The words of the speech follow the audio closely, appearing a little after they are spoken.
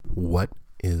What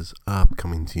is up?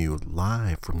 Coming to you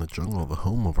live from the jungle, the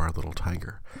home of our little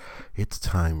tiger. It's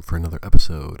time for another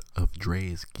episode of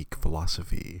Dre's Geek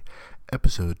Philosophy,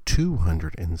 episode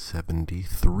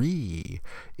 273.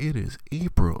 It is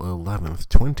April 11th,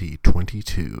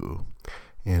 2022.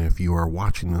 And if you are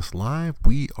watching this live,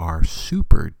 we are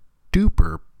super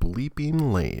duper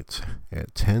bleeping late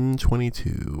at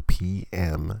 10:22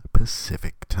 p.m.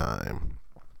 Pacific time.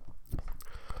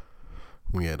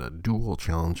 We had dual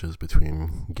challenges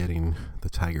between getting the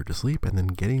tiger to sleep and then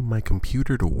getting my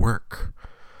computer to work.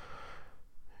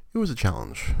 It was a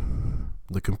challenge.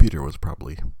 The computer was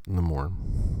probably the more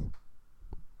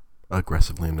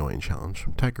aggressively annoying challenge.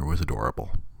 Tiger was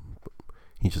adorable.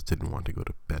 He just didn't want to go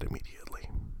to bed immediately.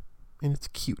 And it's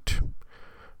cute.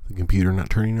 The computer not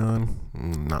turning on,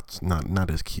 not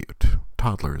as cute.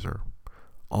 Toddlers are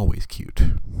always cute,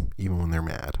 even when they're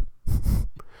mad.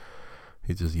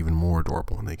 It's just even more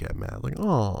adorable when they get mad. Like,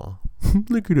 oh,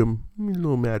 look at him, his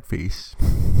little mad face.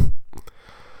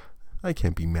 I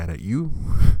can't be mad at you.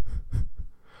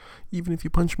 Even if you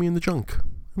punch me in the junk,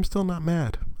 I'm still not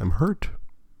mad. I'm hurt,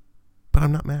 but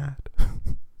I'm not mad.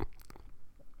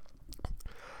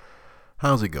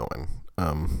 How's it going?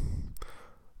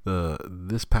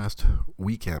 This past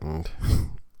weekend,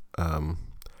 I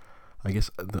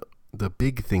guess the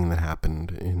big thing that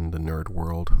happened in the nerd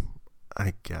world,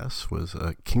 I guess, was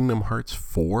Kingdom Hearts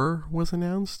 4 was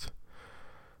announced.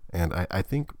 And I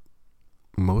think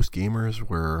most gamers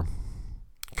were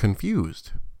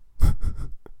confused.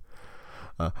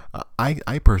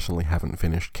 I personally haven't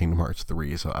finished Kingdom Hearts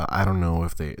 3, so I don't know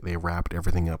if they wrapped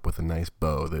everything up with a nice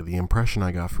bow. The impression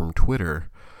I got from Twitter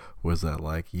was that,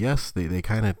 like, yes, they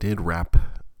kind of did wrap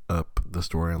up the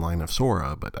storyline of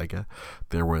Sora, but I guess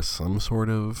there was some sort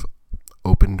of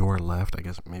open door left. I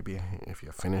guess maybe if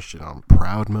you finished it on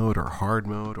proud mode or hard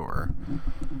mode or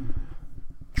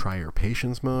try your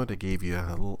patience mode, it gave you a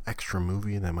little extra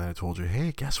movie that might have told you,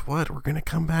 hey, guess what? We're going to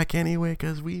come back anyway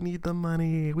because we need the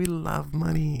money. We love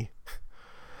money.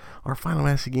 Our Final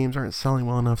Fantasy games aren't selling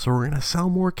well enough, so we're going to sell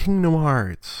more Kingdom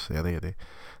Hearts. Yeah, they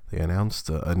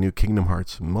announced a new Kingdom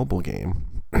Hearts mobile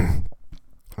game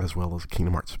as well as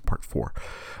Kingdom Hearts Part 4.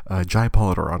 Jai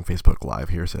Polidor on Facebook Live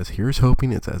here says, here's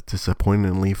hoping it's as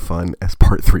disappointingly fun as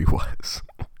Part 3 was.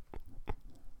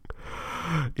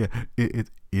 Yeah,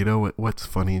 you know what's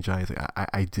funny, Jai?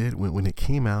 I did, when it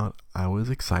came out, I was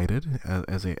excited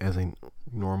as a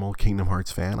normal Kingdom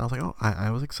Hearts fan. I was like, oh,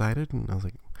 I was excited, and I was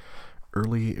like,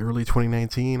 early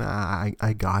 2019,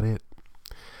 I got it.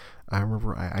 I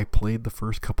remember I played the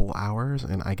first couple hours,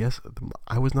 and I guess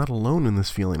I was not alone in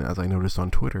this feeling, as I noticed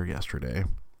on Twitter yesterday.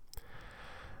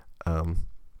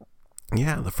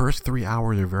 Yeah, the first 3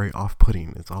 hours are very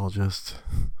off-putting. It's all just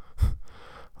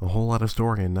a whole lot of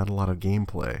story and not a lot of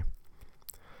gameplay.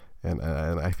 And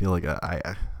I feel like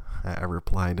I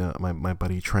replied to my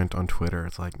buddy Trent on Twitter.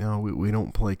 It's like, no, we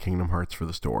don't play Kingdom Hearts for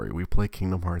the story. We play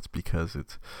Kingdom Hearts because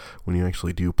it's, when you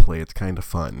actually do play, it's kind of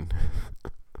fun.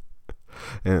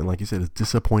 And like you said, it's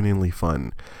disappointingly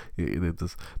fun.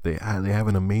 They have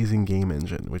an amazing game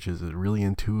engine, which is really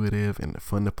intuitive and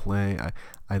fun to play.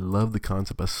 I love the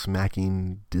concept of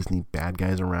smacking Disney bad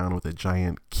guys around with a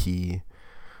giant key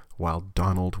while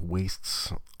Donald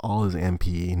wastes all his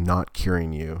MP not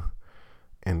curing you,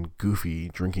 and Goofy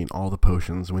drinking all the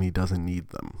potions when he doesn't need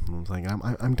them. I was like,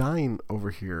 I'm dying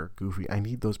over here, Goofy. I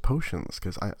need those potions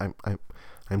because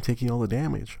I'm taking all the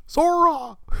damage.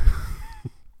 Sora!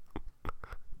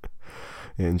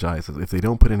 And Jai says, if they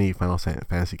don't put any Final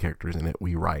Fantasy characters in it,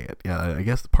 we riot. Yeah, I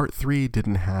guess Part 3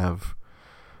 didn't have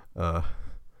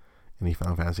any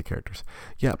Final Fantasy characters.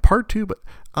 Yeah, Part 2, but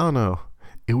I don't know.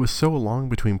 It was so long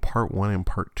between Part 1 and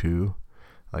Part 2.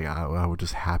 Like, I was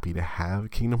just happy to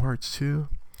have Kingdom Hearts 2.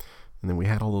 And then we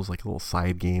had all those, like, little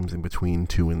side games in between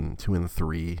 2 and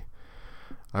 3.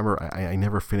 I remember I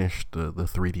never finished the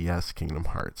 3DS Kingdom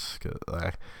Hearts. 'Cause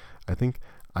I think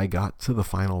I got to the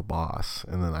final boss,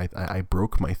 and then I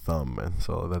broke my thumb, and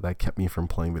so that kept me from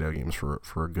playing video games for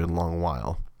a good long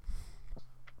while.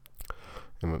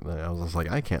 And I was just like,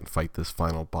 I can't fight this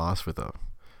final boss with a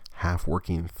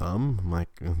half-working thumb. I'm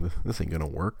like, this ain't gonna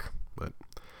work. But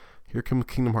here comes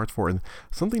Kingdom Hearts 4, and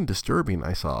something disturbing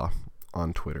I saw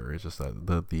on Twitter is just that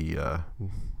the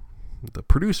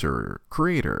producer,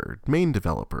 creator, main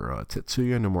developer,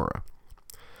 Tetsuya Nomura,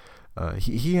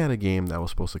 he had a game that was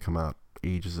supposed to come out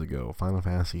ages ago, Final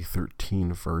Fantasy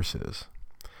 13 Versus,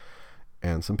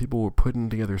 and some people were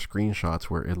putting together screenshots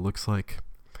where it looks like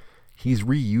he's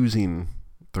reusing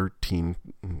 13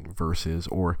 Versus,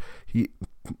 or he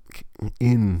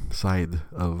inside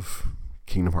of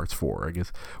Kingdom Hearts 4. I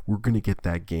guess we're going to get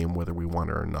that game whether we want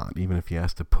it or not, even if he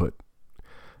has to put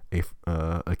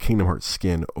a Kingdom Hearts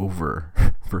skin over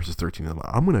versus 13.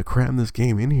 I'm gonna cram this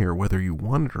game in here whether you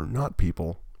want it or not,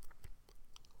 people.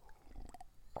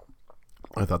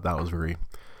 I thought that was very,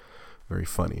 very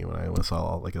funny when I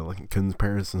saw like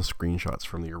comparison screenshots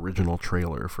from the original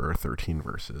trailer for 13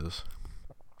 Versus.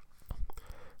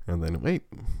 And then, wait,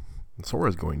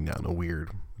 Sora's going down a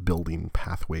weird building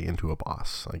pathway into a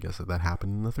boss. I guess that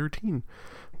happened in the 13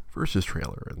 Versus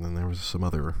trailer. And then there was some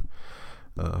other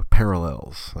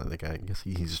parallels. I guess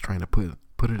he's just trying to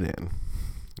put it in.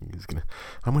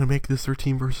 I'm gonna make this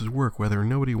 13 Versus work whether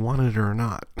nobody wanted it or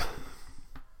not.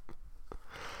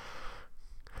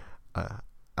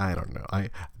 I don't know.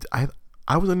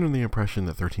 I was under the impression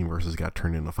that 13 Versus got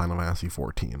turned into Final Fantasy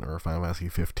 14 or Final Fantasy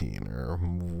 15 or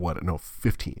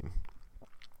 15,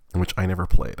 which I never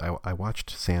played. I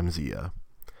watched Sam Zia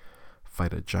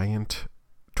fight a giant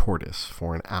tortoise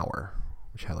for an hour,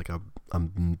 which had like a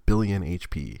billion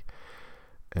HP.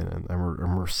 And I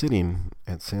remember sitting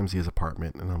at Sam Zia's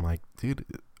apartment, and I'm like, dude,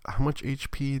 how much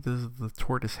HP does the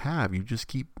tortoise have? You just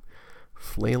keep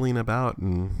flailing about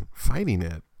and fighting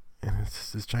it. And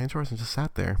it's this giant tortoise and just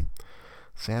sat there.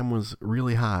 Sam was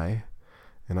really high,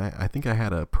 and I think I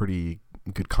had a pretty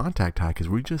good contact high because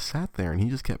we just sat there and he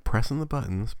just kept pressing the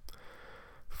buttons,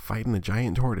 fighting the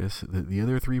giant tortoise. The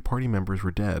other 3 party members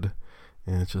were dead,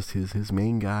 and it's just his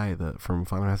main guy from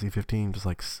Final Fantasy 15 just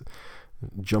like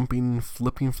jumping,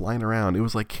 flipping, flying around. It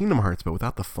was like Kingdom Hearts but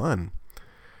without the fun.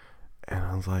 And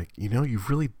I was like, you've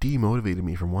really demotivated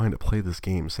me from wanting to play this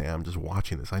game, Sam, just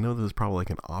watching this. I know this is probably like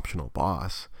an optional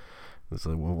boss. It's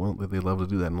like, well, they love to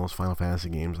do that in those Final Fantasy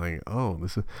games. Like,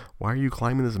 why are you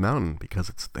climbing this mountain? Because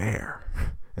it's there.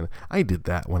 And I did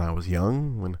that when I was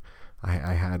young, when I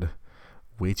had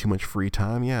way too much free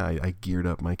time. Yeah, I geared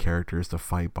up my characters to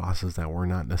fight bosses that were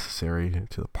not necessary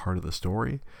to the part of the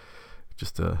story,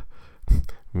 just to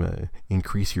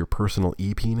increase your personal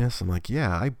EP-ness. I'm like,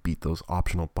 yeah, I beat those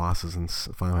optional bosses in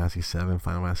Final Fantasy 7,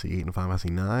 Final Fantasy 8, and Final Fantasy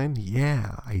 9.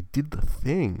 Yeah, I did the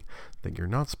thing that you're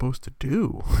not supposed to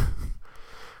do.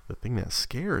 The thing that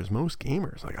scares most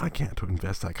gamers. Like, I can't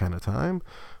invest that kind of time.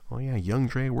 Well, yeah, young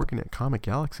Dre working at Comic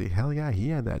Galaxy, hell yeah, he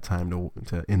had that time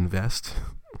to invest.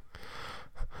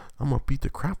 I'm gonna beat the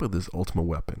crap out of this Ultima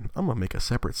weapon. I'm gonna make a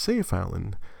separate save file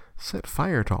and set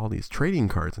fire to all these trading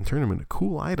cards and turn them into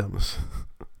cool items.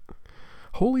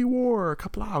 Holy war,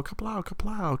 kaplow, kaplow,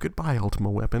 kaplow. Goodbye,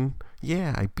 Ultima weapon.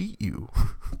 Yeah, I beat you.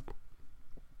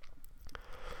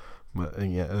 But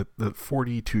yeah, the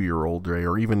 42-year-old Dre,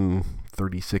 or even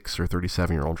 36 or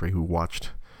 37-year-old Dre who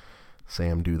watched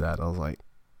Sam do that, I was like,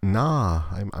 nah,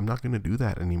 I'm not going to do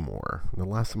that anymore. The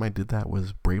last time I did that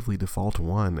was Bravely Default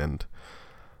 1, and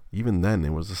even then it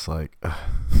was just like,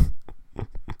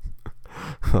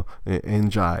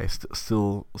 and Jai,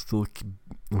 still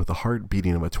with the heart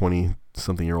beating of a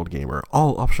 20-something-year-old gamer,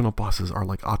 all optional bosses are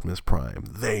like Optimus Prime.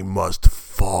 They must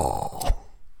fall.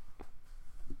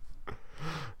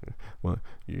 Well,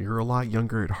 you're a lot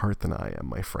younger at heart than I am,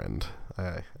 my friend.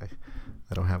 I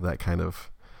don't have that kind of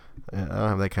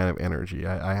energy.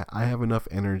 I have enough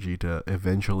energy to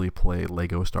eventually play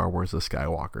Lego Star Wars: The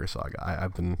Skywalker Saga.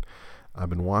 I've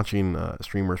been watching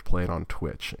streamers play it on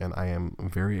Twitch, and I am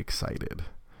very excited.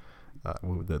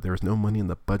 There's no money in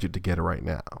the budget to get it right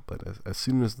now, but as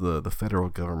soon as the federal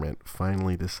government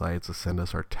finally decides to send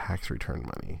us our tax return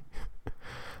money,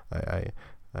 I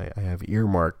have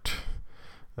earmarked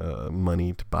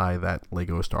money to buy that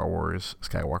Lego Star Wars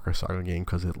Skywalker Saga game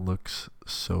because it looks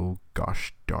so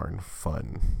gosh darn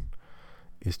fun.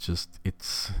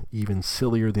 It's even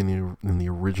sillier than the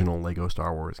original Lego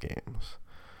Star Wars games.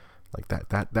 Like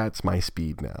that's my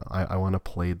speed now. I want to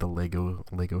play the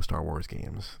Lego Star Wars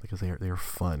games because they're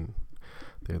fun.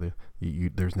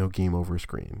 There's no game over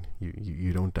screen.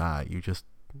 You don't die. You just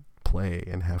play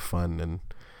and have fun and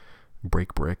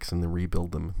break bricks and then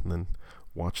rebuild them and then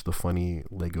watch the funny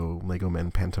Lego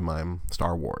Men pantomime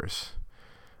Star Wars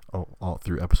all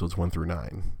through episodes 1 through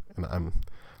 9. And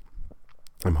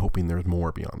I'm hoping there's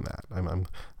more beyond that.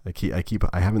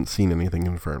 I haven't seen anything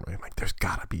confirmed. I'm like, there's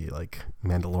gotta be like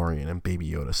Mandalorian and Baby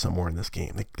Yoda somewhere in this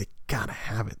game. They gotta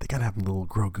have it. They gotta have little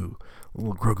Grogu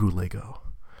Lego.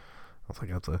 I was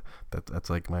like, that's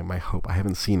like my hope. I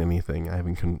haven't seen anything. I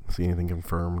haven't seen anything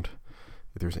confirmed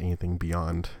if there's anything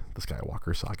beyond the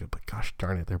Skywalker Saga. But gosh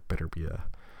darn it, there better be a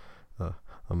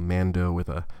Mando with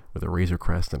a Razor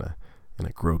Crest and a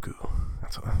Grogu.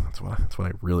 That's what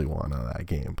I really want out of that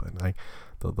game.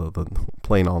 But the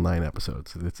playing all 9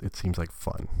 episodes, it seems like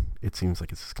fun. It seems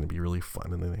like it's just going to be really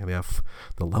fun. And then they have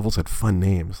the levels had fun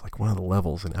names. Like one of the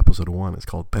levels in episode 1 is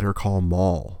called Better Call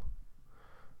Maul.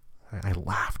 I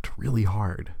laughed really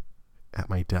hard at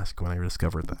my desk when I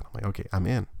discovered that. I'm like, okay, I'm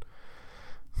in.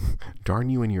 Darn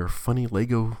you and your funny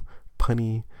Lego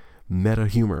punny meta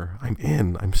humor. I'm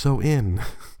in. I'm so in.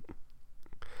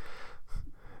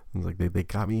 It's like they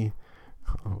got me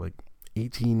like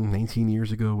 18, 19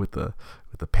 years ago with the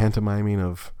pantomiming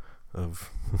of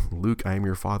Luke, I am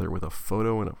your father, with a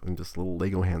photo and just little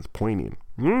Lego hands pointing.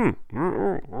 And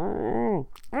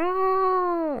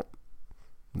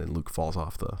then Luke falls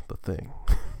off the thing.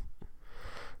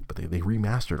 But they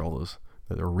remastered all those,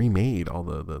 or remade all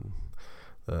the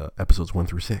episodes 1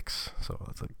 through 6. So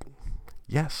it's like,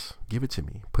 yes, give it to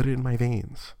me. Put it in my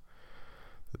veins.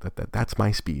 That's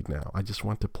my speed now. I just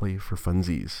want to play for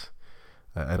funsies.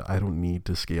 I don't need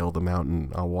to scale the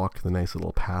mountain. I'll walk the nice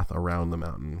little path around the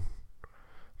mountain.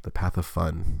 The path of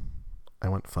fun. I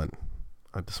want fun.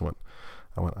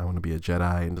 I want to be a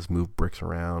Jedi and just move bricks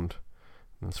around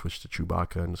and switch to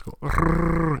Chewbacca and just go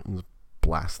and just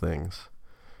blast things.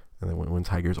 And then when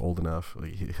Tiger's old enough,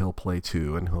 he'll play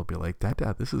too, and he'll be like,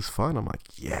 Dad, this is fun. I'm like,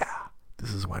 yeah,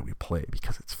 this is why we play,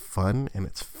 because it's fun and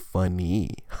it's funny.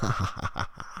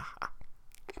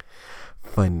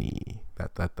 Funny.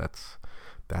 That's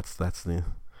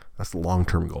the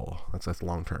long-term goal. That's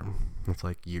long-term. That's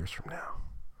like years from now.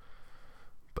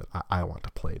 But I want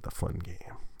to play the fun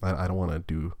game. I don't want to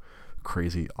do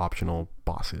crazy optional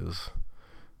bosses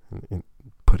and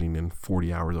putting in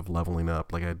 40 hours of leveling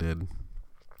up like I did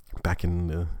back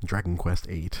in Dragon Quest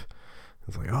VIII.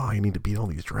 It's like, oh, I need to beat all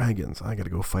these dragons. I got to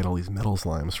go fight all these metal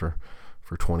slimes for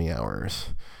 20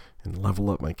 hours and level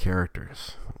up my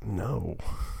characters. No.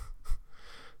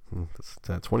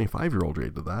 That 25-year-old Ray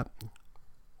did that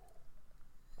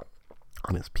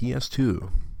on his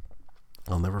PS2.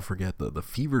 I'll never forget the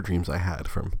fever dreams I had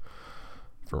from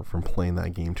playing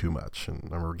that game too much. And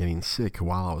I remember getting sick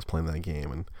while I was playing that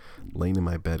game and laying in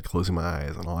my bed, closing my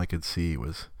eyes, and all I could see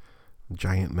was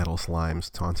giant metal slimes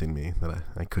taunting me that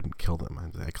I couldn't kill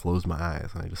them. I closed my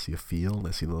eyes and I just see a field,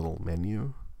 I see the little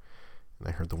menu, and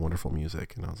I heard the wonderful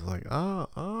music, and I was like,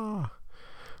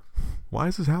 why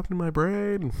is this happening in my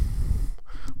brain?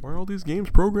 Why are all these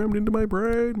games programmed into my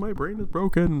brain? My brain is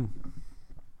broken.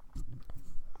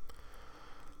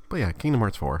 But yeah, Kingdom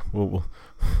Hearts 4. Well,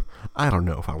 I don't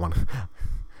know if I want to.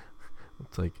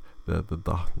 It's like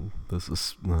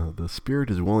the spirit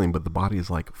is willing, but the body is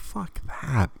like, fuck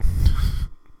that.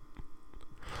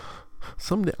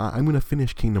 Someday I'm gonna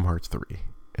finish Kingdom Hearts 3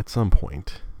 at some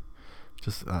point.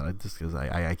 Just because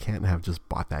I can't have just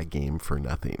bought that game for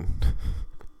nothing.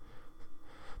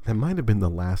 That might have been the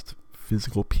last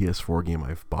physical PS4 game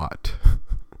I've bought.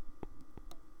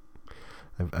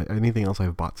 Anything else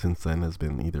I've bought since then has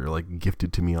been either like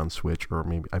gifted to me on Switch, or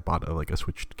maybe I bought a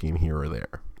Switch game here or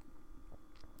there.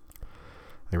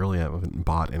 I really haven't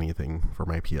bought anything for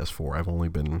my PS4. I've only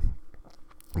been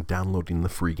downloading the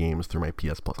free games through my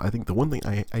PS Plus. I think the one thing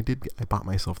I bought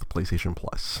myself the PlayStation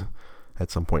Plus at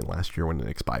some point last year when it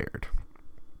expired.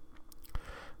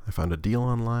 I found a deal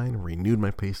online, renewed my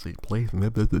PlayStation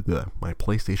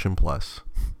Plus.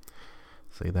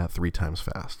 Say that 3 times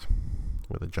fast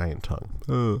with a giant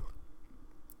tongue.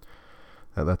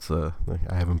 I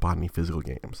haven't bought any physical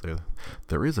games.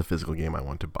 There is a physical game I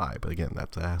want to buy, but again,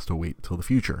 that has to wait till the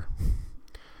future.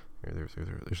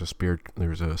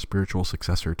 There's a spiritual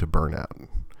successor to Burnout,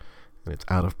 and it's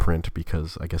out of print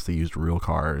because I guess they used real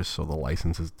cars, so the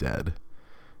license is dead.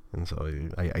 And so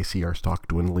I see our stock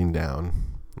dwindling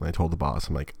down. And I told the boss,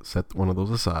 I'm like, set one of those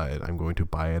aside. I'm going to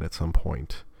buy it at some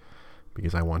point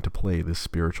because I want to play this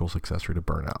spiritual successor to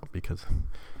Burnout, because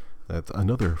that's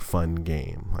another fun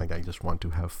game. Like, I just want to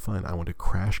have fun. I want to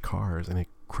crash cars in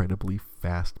incredibly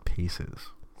fast paces.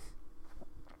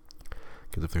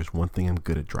 Because if there's one thing I'm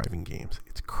good at driving games,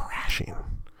 it's crashing.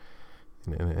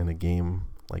 And a game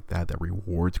like that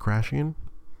rewards crashing,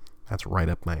 that's right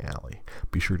up my alley.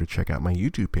 Be sure to check out my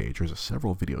YouTube page. There's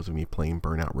several videos of me playing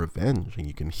Burnout Revenge, and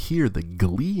you can hear the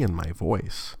glee in my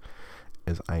voice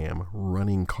as I am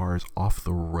running cars off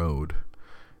the road.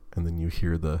 And then you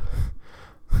hear the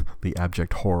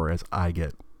abject horror as I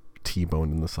get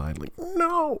T-boned in the side, like,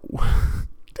 no,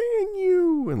 dang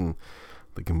you. And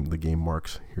the game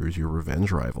marks, here's your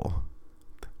revenge rival.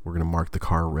 We're going to mark the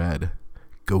car red.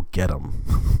 Go get him.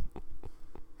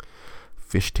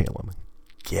 Fishtail him.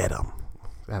 Get him.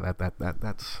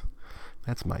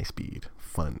 That's my speed.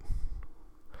 Fun.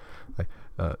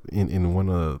 In one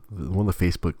of the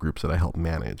Facebook groups that I help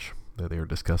manage, they were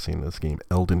discussing this game,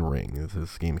 Elden Ring.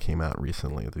 This game came out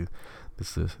recently.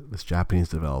 This Japanese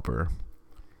developer,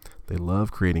 they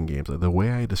love creating games. The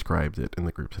way I described it in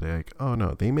the group today, like, oh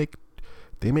no, they make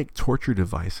torture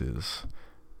devices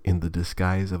in the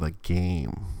disguise of a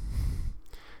game.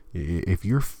 If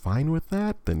you're fine with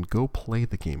that, then go play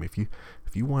the game. If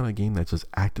If you want a game that's just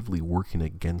actively working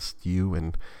against you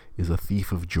and is a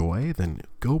thief of joy, then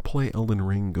go play Elden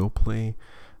Ring, go play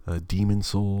Demon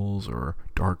Souls or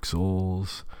Dark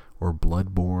Souls or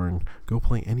Bloodborne. Go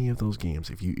play any of those games.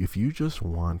 If you just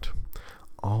want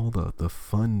all the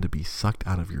fun to be sucked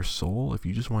out of your soul, if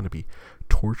you just want to be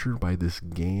tortured by this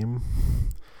game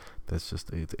that's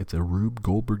just it's a Rube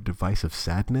Goldberg device of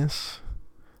sadness,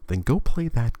 then go play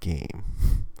that game.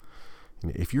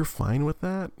 And if you're fine with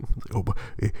that, but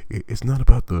it's not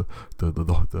about the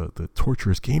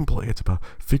torturous gameplay, it's about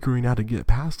figuring out how to get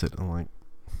past it. I'm like,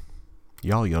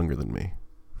 y'all younger than me.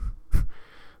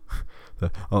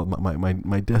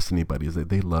 My Destiny buddies,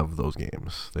 they love those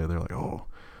games. They're like, oh,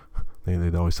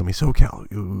 they always tell me, SoCal,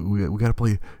 we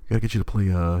gotta get you to play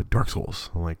Dark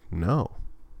Souls. I'm like, no,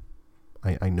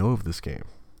 I know of this game.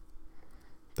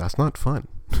 That's not fun.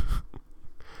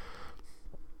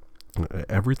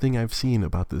 Everything I've seen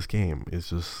about this game is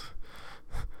just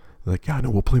like, yeah, no,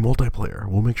 we'll play multiplayer.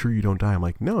 We'll make sure you don't die. I'm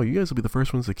like, no, you guys will be the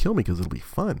first ones to kill me because it'll be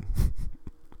fun.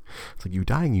 It's like you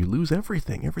die and you lose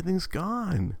everything. Everything's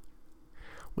gone.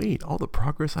 Wait, all the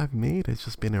progress I've made has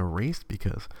just been erased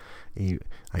because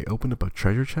I opened up a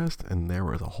treasure chest and there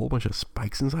was a whole bunch of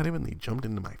spikes inside of it and they jumped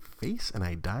into my face and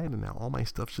I died and now all my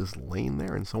stuff's just laying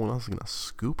there and someone else is going to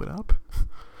scoop it up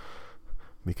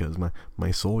because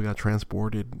my soul got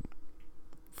transported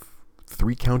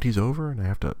 3 counties over and I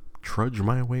have to trudge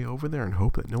my way over there and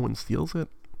hope that no one steals it.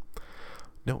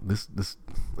 No, this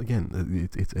again,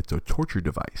 it's a torture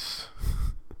device.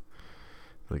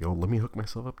 Like, oh, let me hook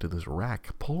myself up to this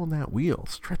rack, pull on that wheel,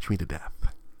 stretch me to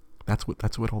death. That's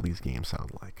what all these games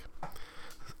sound like.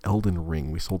 Elden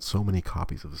Ring, we sold so many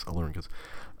copies of this Elden Ring because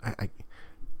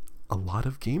a lot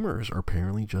of gamers are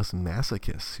apparently just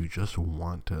masochists who just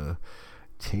want to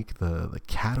take the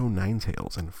cat o' nine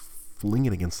tails and fling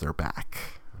it against their back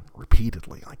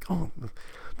repeatedly. Like, oh,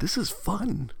 this is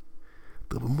fun.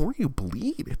 The more you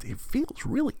bleed, it feels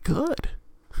really good.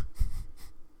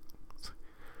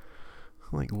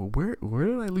 Like, well, where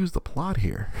did I lose the plot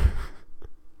here?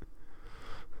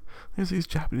 There's these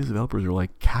Japanese developers who are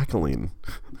like cackling.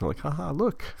 They're like, haha,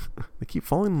 look, they keep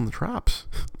falling in the traps.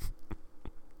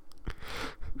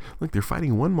 Like, they're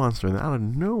fighting one monster and out of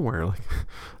nowhere, like,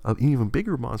 an even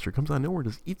bigger monster comes out of nowhere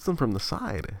and just eats them from the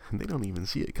side, and they don't even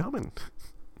see it coming.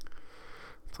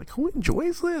 It's like, who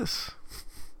enjoys this?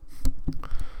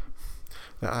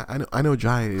 I know,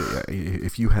 Jai,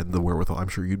 if you had the wherewithal, I'm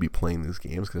sure you'd be playing these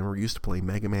games, because I remember you used to play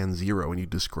Mega Man Zero, and you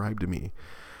described to me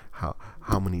how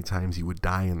many times you would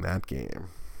die in that game.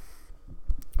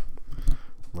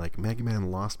 Like, Mega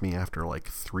Man lost me after, like,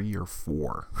 3 or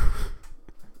 4.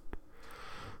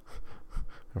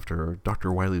 After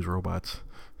Dr. Wily's robots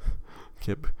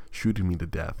kept shooting me to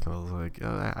death. I was like,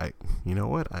 you know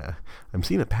what? I'm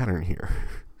seeing a pattern here.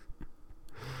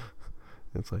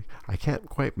 It's like, I can't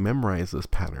quite memorize this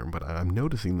pattern, but I'm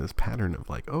noticing this pattern of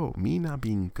like, oh, me not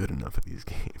being good enough at these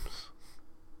games.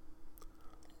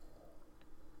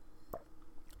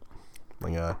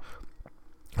 Like,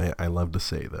 I love to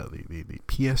say that the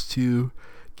PS2,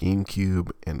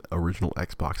 GameCube, and original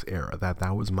Xbox era,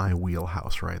 that was my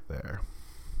wheelhouse right there.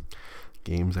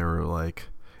 Games that were like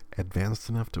advanced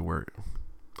enough to where,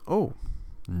 oh,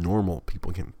 normal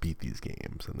people can beat these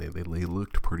games, and they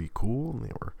looked pretty cool, and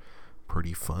they were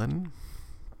pretty fun.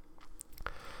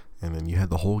 And then you had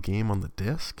the whole game on the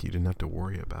disc. You didn't have to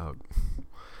worry about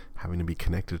having to be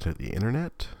connected to the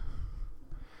internet.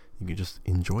 You could just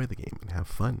enjoy the game and have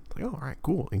fun. Like, oh, all right,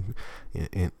 cool. In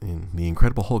the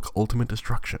Incredible Hulk Ultimate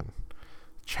Destruction,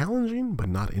 challenging but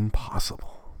not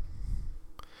impossible.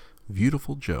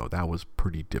 Beautiful Joe, that was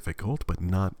pretty difficult, but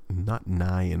not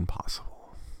nigh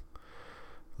impossible.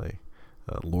 Like,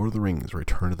 Lord of the Rings,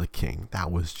 Return of the King,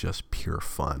 that was just pure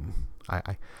fun.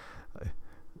 I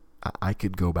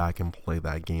could go back and play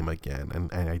that game again,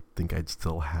 and I think I'd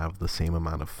still have the same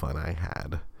amount of fun I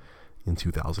had in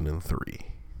 2003.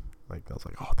 Like, I was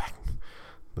like, oh,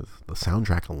 the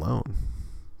soundtrack alone,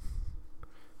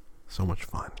 so much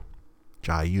fun.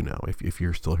 Jai, you know, if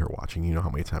you're still here watching, you know how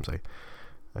many times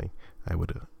I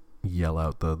would yell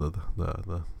out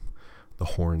the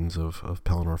horns of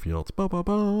Pelennor Fields. Ba ba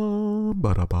ba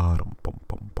ba da ba dum bum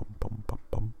bum bum bum bum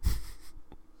bum.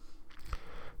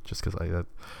 Just because I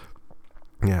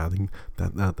think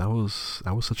that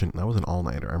was an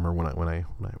all-nighter. I remember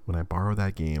when I borrowed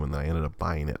that game, and then I ended up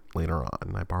buying it later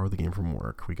on. I borrowed the game from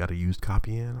work. We got a used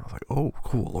copy in. I was like, oh,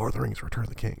 cool, Lord of the Rings, Return of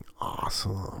the King,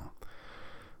 awesome.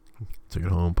 Took it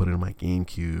home, put it in my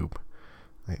GameCube.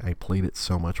 I played it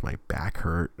so much my back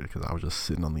hurt because I was just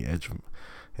sitting on the edge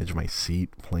of my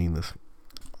seat playing this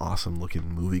awesome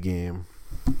looking movie game.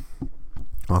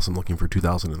 Awesome looking for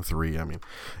 2003. I mean,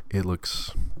 it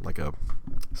looks like a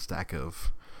stack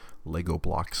of Lego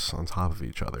blocks on top of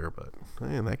each other, but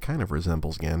that kind of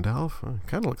resembles Gandalf.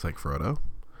 Kind of looks like Frodo.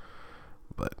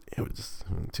 But it was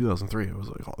in 2003. It was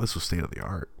like, oh, this was state of the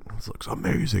art. This looks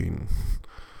amazing.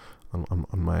 On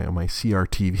my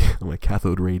CRT, on my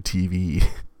cathode ray TV,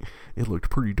 it looked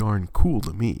pretty darn cool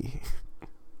to me.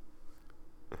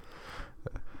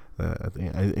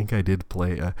 I think I did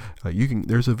play.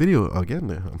 There's a video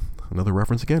again. Another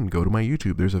reference again. Go to my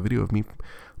YouTube. There's a video of me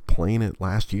playing it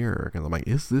last year, and I'm like,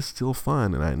 is this still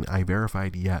fun? And I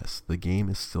verified yes, the game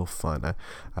is still fun.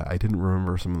 I didn't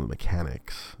remember some of the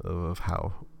mechanics of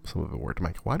how some of it worked. I'm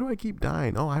like, why do I keep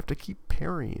dying? Oh, I have to keep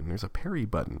parrying. There's a parry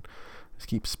button. Just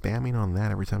keep spamming on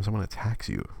that every time someone attacks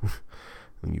you.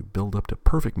 And you build up to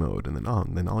perfect mode, and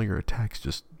then all your attacks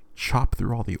just chop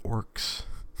through all the orcs.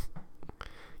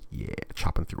 Yeah,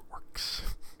 chopping through orcs.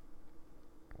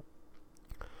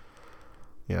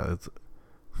 Yeah,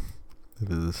 it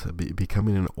is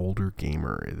becoming an older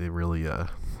gamer. It really it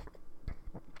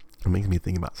makes me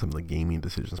think about some of the gaming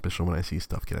decisions, especially when I see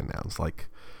stuff get announced, like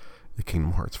the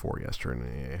Kingdom Hearts 4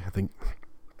 yesterday. I think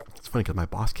it's funny because my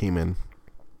boss came in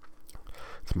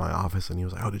to my office and he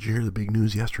was like, "Oh, did you hear the big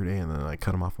news yesterday?" And then I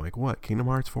cut him off. I'm like, "What? Kingdom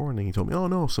Hearts 4?" And then he told me, "Oh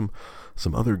no, some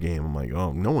other game." I'm like,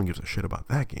 "Oh, no one gives a shit about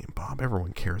that game, Bob.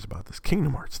 Everyone cares about this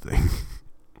Kingdom Hearts thing."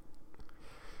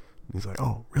 He's like,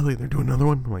 "Oh, really? They're doing another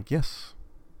one?" I'm like, "Yes."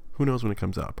 Who knows when it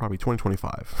comes out? Probably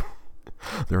 2025.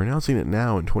 They're announcing it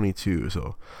now in 22,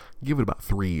 so give it about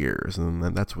 3 years, and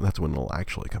then that's when it'll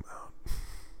actually come out.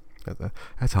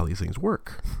 That's how these things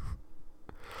work.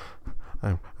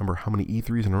 I remember how many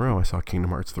E3s in a row I saw Kingdom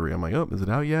Hearts 3. I'm like, oh, is it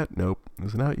out yet? Nope.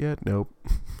 Is it out yet? Nope.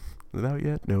 Is it out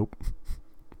yet? Nope.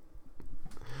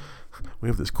 We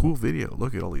have this cool video.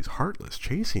 Look at all these Heartless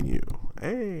chasing you.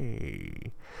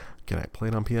 Hey. Can I play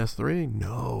it on PS3?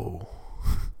 No.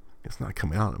 It's not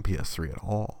coming out on PS3 at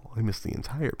all. I missed the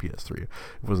entire PS3. It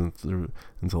wasn't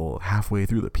until halfway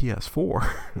through the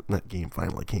PS4 that game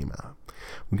finally came out.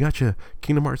 We got you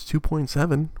Kingdom Hearts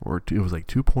 2.7, or it was like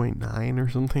 2.9 or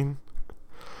something.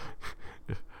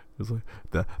 It was like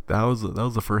that was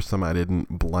the first time I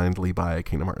didn't blindly buy a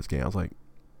Kingdom Hearts game. I was like,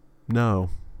 no,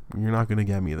 you're not gonna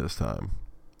get me this time.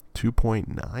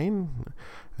 2.9?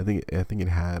 I think it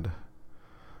had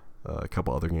a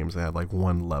couple other games that had like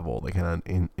one level. They kind of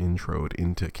introed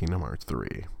into Kingdom Hearts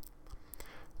 3.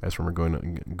 I just remember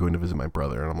going to visit my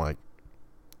brother, and I'm like,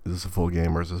 is this a full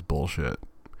game or is this bullshit?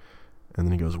 And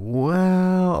then he goes,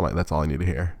 well, I'm like, that's all I need to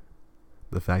hear.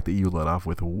 The fact that you let off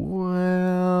with, well,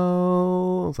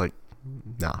 it's like,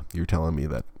 nah, you're telling me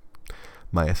that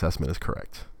my assessment is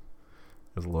correct.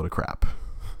 It was a load of crap.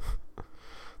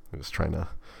 I'm just trying to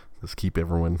just keep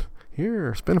everyone,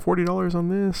 here, spend $40 on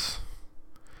this.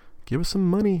 Give us some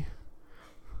money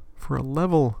for a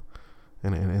level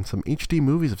and some HD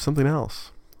movies of something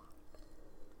else.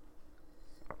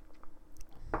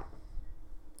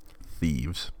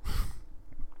 Thieves.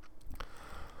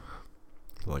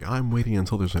 Like, I'm waiting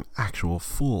until there's an actual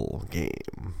full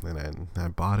game. And I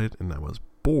bought it and I was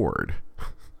bored.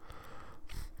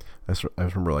 I just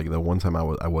remember, like, the one time I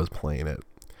was playing it,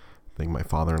 I think my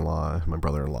father-in-law, my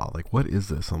brother-in-law, like, what is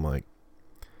this? I'm like,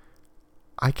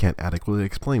 I can't adequately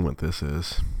explain what this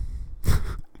is.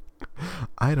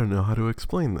 I don't know how to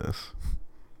explain this.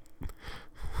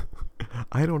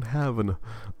 I don't have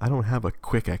a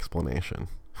quick explanation.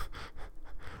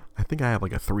 I think I have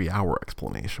like a 3-hour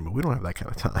explanation, but we don't have that kind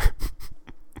of time.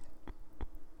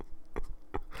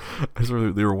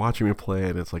 They were watching me play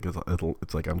it. It's like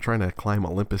I'm trying to climb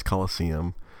Olympus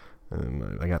Coliseum,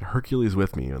 and I got Hercules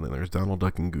with me, and then there's Donald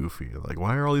Duck and Goofy. Like,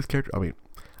 why are all these characters? I mean,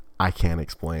 I can't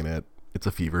explain it. It's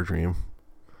a fever dream.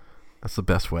 That's the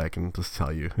best way I can just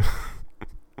tell you.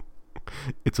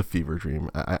 It's a fever dream.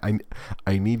 I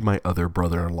need my other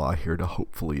brother-in-law here to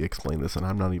hopefully explain this, and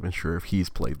I'm not even sure if he's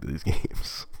played these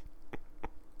games.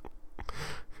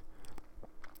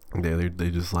 They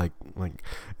just like, and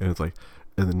it's like,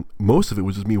 and then most of it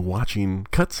was just me watching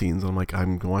cutscenes. I'm like,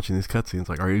 I'm watching these cutscenes.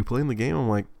 Like, are you playing the game? I'm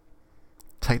like,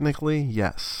 technically,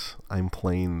 yes, I'm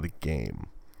playing the game.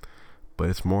 But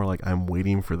it's more like I'm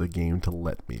waiting for the game to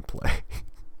let me play.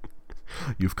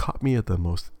 You've caught me at the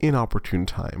most inopportune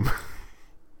time.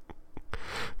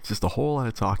 It's just a whole lot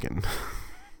of talking.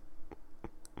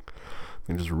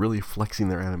 They're just really flexing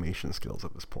their animation skills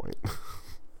at this point.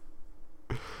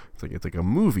 It's like a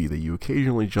movie that you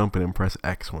occasionally jump in and press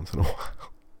X once in a while.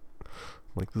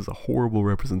 Like, this is a horrible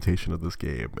representation of this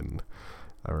game. And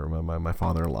I remember my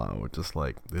father-in-law was just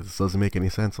like, this doesn't make any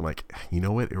sense. I'm like, you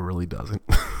know what? It really doesn't.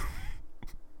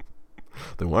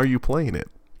 Then why are you playing it?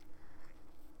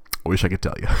 I wish I could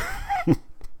tell you.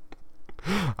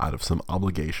 out of some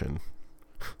obligation.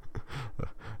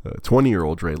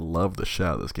 20-year-old Dre loved the shit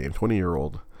out of this game.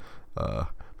 20-year-old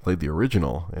played the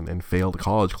original and failed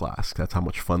college class. That's how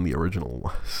much fun the original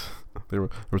was. There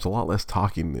was a lot less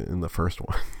talking in the first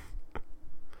one.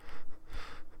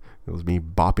 It was me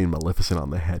bopping Maleficent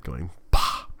on the head going,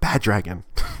 bah, bad dragon.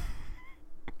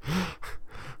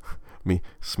 Me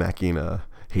smacking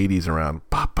Hades around,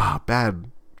 bah, bah,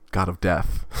 bad god of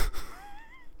death.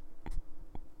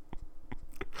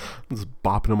 Just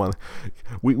bopping him on.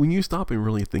 When you stop and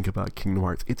really think about Kingdom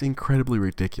Hearts, it's incredibly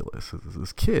ridiculous.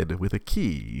 This kid with a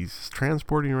key, he's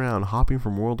transporting around, hopping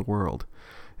from world to world.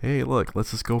 Hey, look,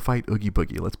 let's just go fight Oogie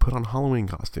Boogie. Let's put on Halloween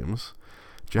costumes.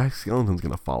 Jack Skellington's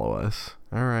gonna follow us.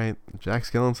 All right, Jack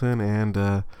Skellington,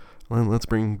 and let's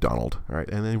bring Donald. All right,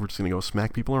 and then we're just gonna go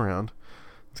smack people around.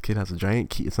 This kid has a giant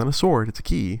key. It's not a sword. It's a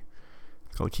key.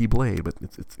 It's called a key blade, but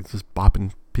it's just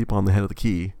bopping people on the head of the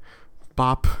key.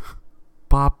 Bop.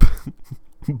 Bop.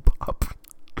 Bop.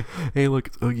 Hey, look,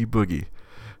 it's Oogie Boogie.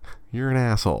 You're an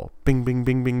asshole. Bing, bing,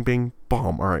 bing, bing, bing.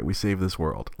 Boom. All right, we saved this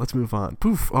world. Let's move on.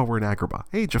 Poof. Oh, we're in Agrabah.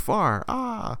 Hey, Jafar.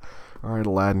 Ah. All right,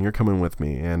 Aladdin, you're coming with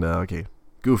me. And, okay,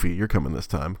 Goofy, you're coming this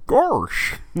time.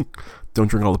 Gosh. Don't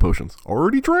drink all the potions.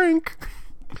 Already drank.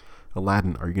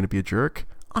 Aladdin, are you going to be a jerk?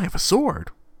 I have a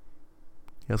sword.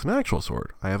 He has an actual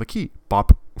sword. I have a key.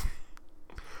 Bop.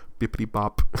 Bippity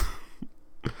bop.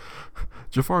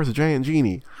 Jafar's a giant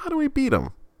genie. How do we beat him?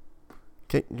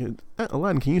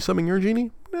 Aladdin, can you summon your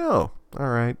genie? No.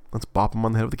 Alright, let's bop him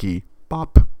on the head with the key.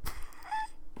 Bop.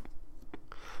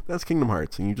 That's Kingdom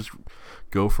Hearts, and you just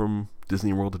go from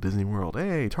Disney World to Disney World.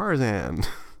 Hey, Tarzan.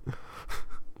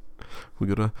 We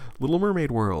go to Little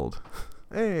Mermaid World.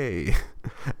 Hey,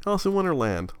 Alice in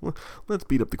Wonderland. Let's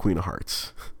beat up the Queen of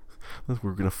Hearts.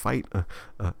 We're going to fight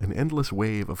an endless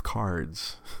wave of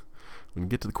cards. When we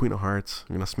get to the Queen of Hearts,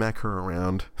 we're going to smack her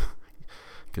around.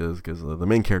 Because the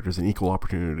main character is an equal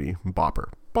opportunity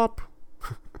bopper. Bop.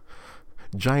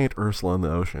 Giant Ursula in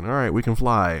the ocean. All right, we can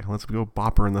fly. Let's go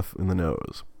bop her in the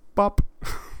nose. Bop.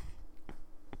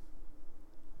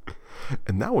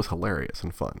 And that was hilarious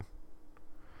and fun.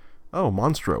 Oh,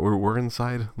 Monstro. We're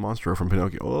inside Monstro from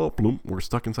Pinocchio. Oh, bloom. We're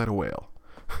stuck inside a whale.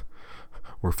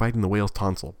 We're fighting the whale's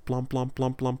tonsil. Blump, blump,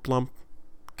 blump, blump, blump.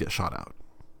 Get shot out.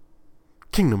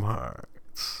 Kingdom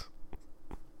Hearts.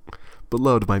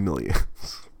 Beloved by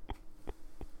millions.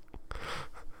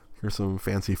 Here's some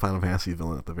fancy Final Fantasy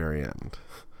villain at the very end,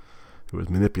 who was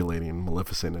manipulating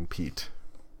Maleficent and Pete.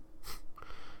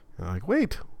 And like,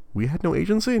 wait, we had no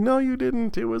agency? No, you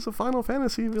didn't. It was a Final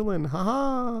Fantasy villain.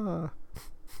 Ha-ha.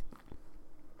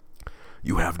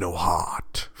 You have no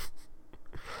heart.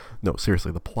 No,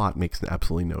 seriously, the plot makes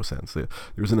absolutely no sense.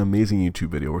 There's an amazing YouTube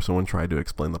video where someone tried to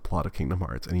explain the plot of Kingdom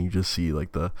Hearts, and you just see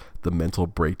like the mental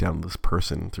breakdown of this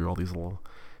person through all these little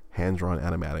hand-drawn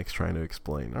animatics trying to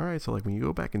explain. All right, so like when you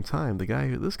go back in time,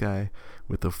 this guy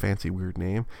with the fancy weird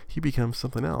name, he becomes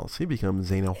something else. He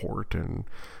becomes Xehanort and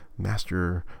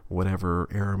Master whatever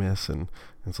Aramis, and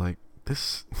it's like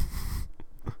this.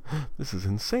 This is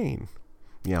insane.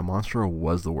 Yeah, Monstro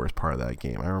was the worst part of that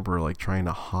game. I remember like trying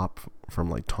to hop from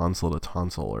like tonsil to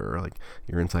tonsil, or like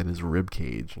you're inside his rib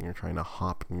cage and you're trying to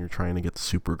hop and you're trying to get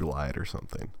super glide or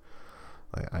something.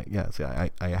 I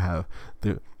have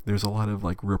there's a lot of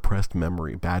like repressed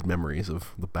bad memories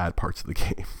of the bad parts of the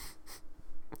game.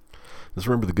 Just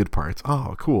remember the good parts.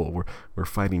 Oh, cool. We're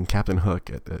fighting Captain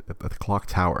Hook at the clock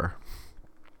tower.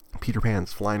 Peter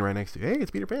Pan's flying right next to you. Hey,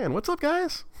 it's Peter Pan. What's up,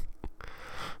 guys?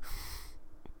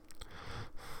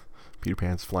 Peter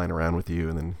Pan's flying around with you,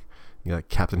 and then you got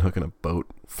Captain Hook in a boat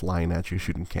flying at you,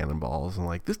 shooting cannonballs, and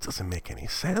like, this doesn't make any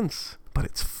sense, but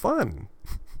it's fun.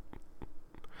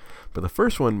 But the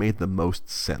first one made the most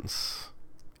sense.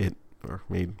 Or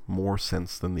made more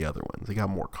sense than the other ones. They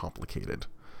got more complicated.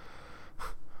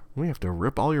 We have to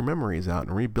rip all your memories out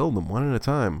and rebuild them one at a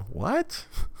time. What?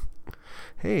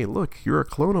 Hey, look, you're a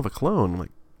clone of a clone. I'm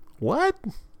like, what?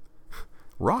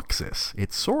 Roxas.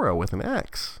 It's Sora with an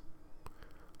X.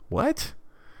 What?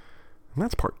 And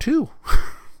that's part 2.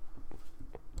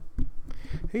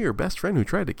 Hey, your best friend who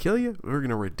tried to kill you? We're going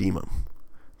to redeem him.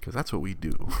 Because that's what we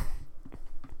do.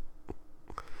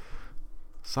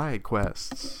 Side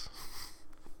quests.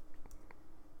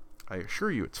 I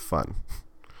assure you it's fun.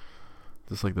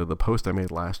 Just like the post I made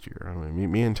last year. I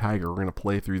mean, me and Tiger, we're going to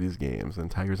play through these games,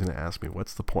 and Tiger's going to ask me,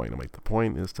 what's the point? I'm like, the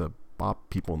point is to bop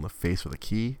people in the face with a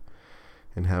key,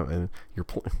 and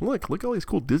look at all these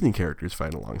cool Disney characters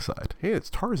fighting alongside. Hey, it's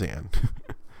Tarzan.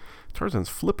 Tarzan's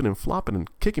flipping and flopping and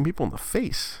kicking people in the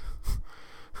face.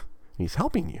 He's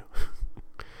helping you.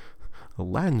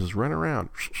 Aladdin just running around.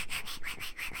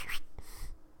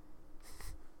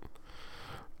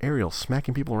 Ariel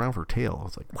smacking people around with her tail.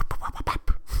 It's like, whoop, whoop, whoop,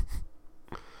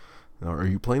 whoop. Are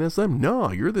you playing as them?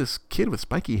 No, you're this kid with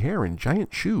spiky hair and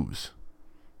giant shoes.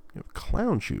 You have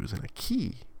clown shoes and a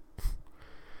key.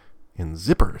 And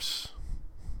zippers.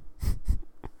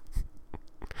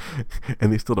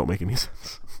 And they still don't make any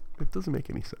sense. It doesn't make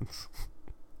any sense.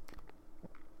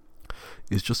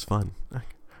 It's just fun.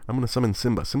 I'm going to summon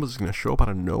Simba. Simba's just going to show up out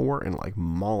of nowhere and like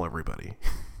maul everybody.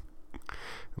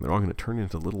 And they're all going to turn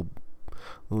into little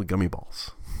gummy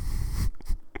balls.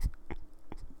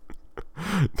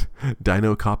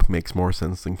 Dino Cop makes more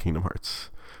sense than Kingdom Hearts.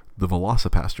 The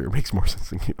Velocipaster makes more sense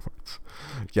than Kingdom Hearts.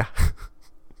 Yeah.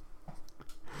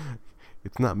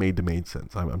 It's not made to make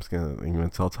sense. I'm just gonna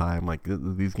tell Ty, I'm like,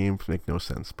 these games make no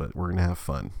sense, but we're gonna have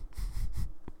fun.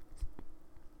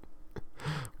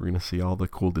 We're gonna see all the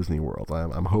cool Disney World.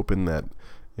 I'm hoping that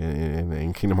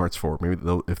in Kingdom Hearts 4, maybe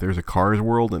if there's a Cars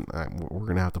world, and we're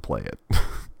gonna have to play it.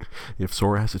 If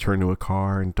Sora has to turn into a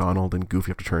car, and Donald and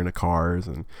Goofy have to turn into cars,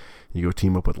 and you go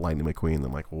team up with Lightning McQueen,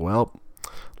 I'm like, well,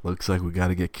 looks like we got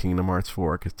to get Kingdom Hearts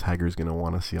 4 because Tiger's gonna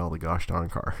want to see all the gosh darn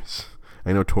cars.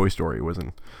 I know Toy Story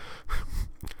wasn't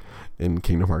in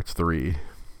Kingdom Hearts 3.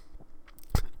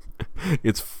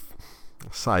 It's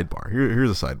sidebar.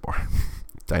 Here's a sidebar.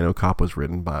 Dino Cop was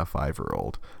written by a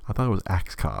 5-year-old. I thought it was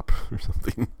Axe Cop or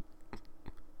something.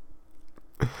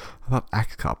 I thought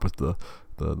Axe Cop was the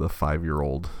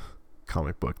 5-year-old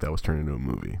comic book that was turned into a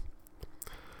movie.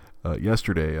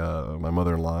 Yesterday, my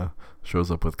mother-in-law shows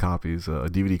up with copies,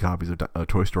 DVD copies of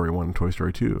Toy Story 1 and Toy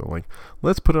Story 2. I'm like,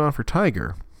 let's put it on for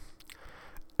Tiger.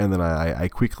 And then I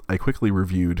quickly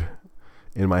reviewed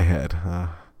in my head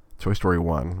Toy Story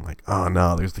 1. I'm like, oh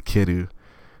no, there's the kid who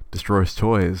destroys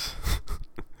toys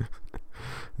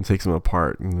and takes them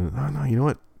apart. And oh no, you know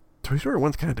what? Toy Story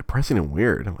 1's kind of depressing and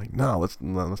weird. I'm like, no, let's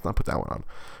not put that one on.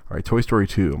 All right, Toy Story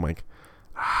 2. I'm like,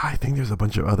 I think there's a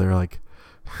bunch of other like,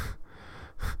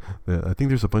 I think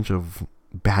there's a bunch of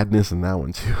badness in that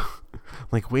one too.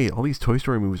 Like, wait, all these Toy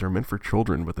Story movies are meant for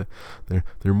children, but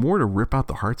they're more to rip out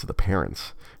the hearts of the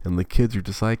parents, and the kids are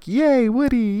just like, yay,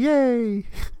 Woody, yay,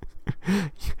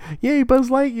 yay, Buzz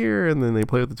Lightyear, and then they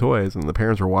play with the toys, and the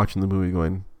parents are watching the movie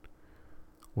going,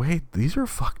 wait, these are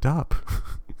fucked up.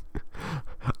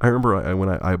 I remember when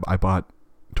I bought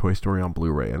Toy Story on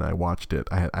Blu-ray and I watched it.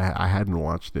 I hadn't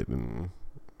watched it in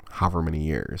however many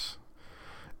years,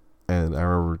 and I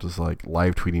remember just like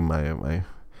live tweeting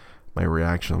my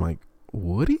reaction. I'm like,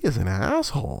 Woody is an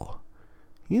asshole.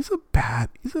 He's a bad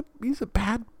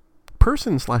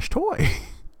person / toy.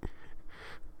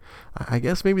 I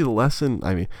guess maybe the lesson,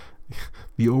 I mean,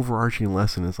 the overarching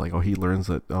lesson is like, he learns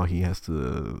that,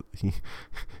 he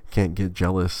can't get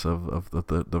jealous of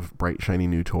the bright, shiny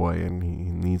new toy, and he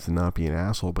needs to not be an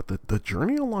asshole. But the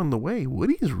journey along the way,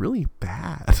 Woody is really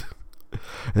bad.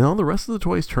 And all the rest of the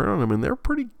toys turn on him, and they're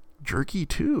pretty jerky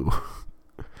too.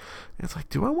 And it's like,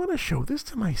 do I want to show this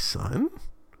to my son?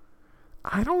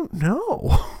 I don't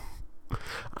know.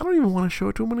 I don't even want to show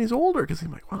it to him when he's older, because he's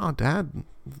like, wow, Dad,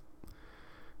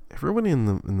 everybody in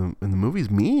the movie's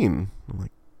mean. I'm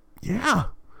like, yeah,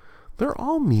 they're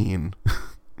all mean.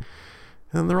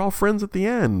 And they're all friends at the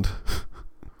end.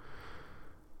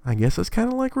 I guess it's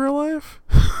kind of like real life.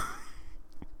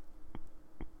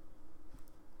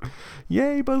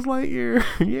 Yay, Buzz Lightyear.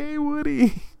 Yay,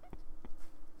 Woody.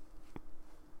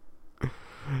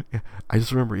 Yeah, I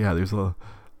just remember, there's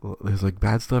like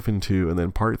bad stuff in 2, and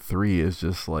then part 3 is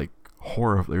just like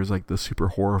horror. There's like the super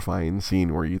horrifying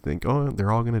scene where you think, oh,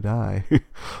 they're all gonna die.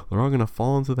 They're all gonna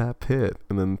fall into that pit,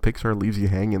 and then Pixar leaves you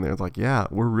hanging there. It's like, yeah,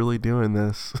 we're really doing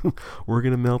this. We're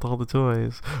gonna melt all the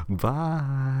toys.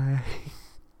 Bye.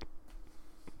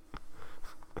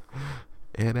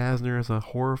 Ed Asner as a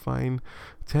horrifying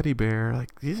teddy bear.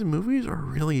 Like, these movies are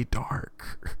really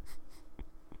dark.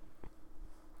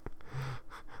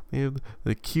 They have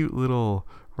the cute little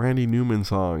Randy Newman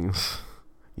songs.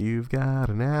 You've got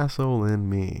an asshole in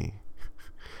me.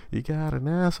 You got an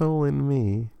asshole in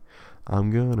me.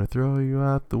 I'm gonna throw you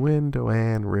out the window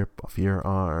and rip off your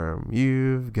arm.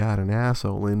 You've got an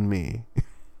asshole in me.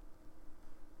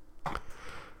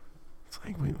 It's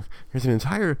like, there's an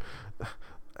entire...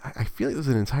 I feel like there's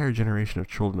an entire generation of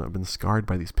children that have been scarred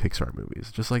by these Pixar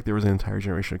movies. Just like there was an entire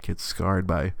generation of kids scarred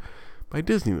by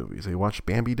Disney movies. They watched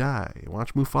Bambi die. They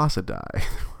watched Mufasa die.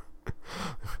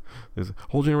 There's a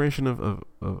whole generation of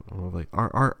like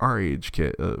our age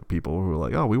people who are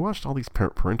like, oh, we watched all these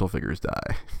parental figures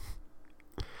die.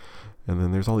 And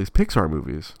then there's all these Pixar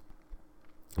movies.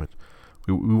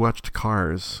 We watched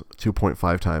Cars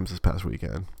 2.5 times this past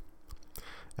weekend.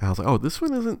 And I was like, oh, this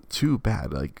one isn't too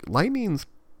bad. Like, Lightning's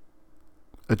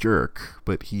a jerk,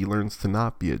 but he learns to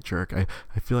not be a jerk. I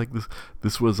feel like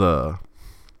this was a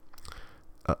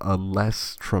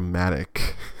less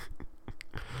traumatic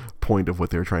point of what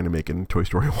they were trying to make in Toy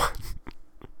Story 1.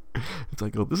 It's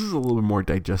like, oh, this is a little bit more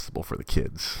digestible for the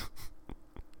kids.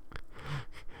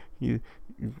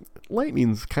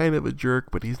 Lightning's kind of a jerk,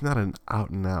 but he's not an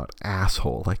out-and-out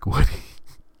asshole like Woody.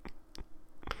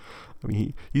 I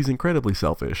mean, he's incredibly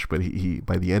selfish, but he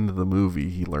by the end of the movie,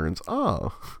 he learns,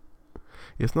 oh,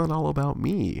 it's not all about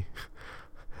me.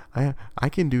 I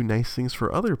can do nice things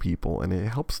for other people, and it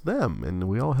helps them, and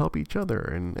we all help each other,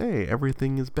 and hey,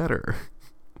 everything is better.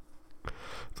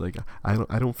 It's like,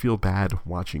 I don't feel bad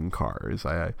watching Cars.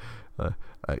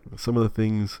 Some of the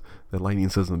things that Lightning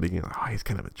says in the beginning, like, oh, he's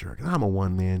kind of a jerk. I'm a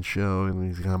one-man show, and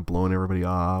he's kind of blowing everybody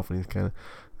off, and he's kind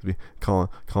of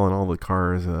calling all the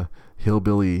cars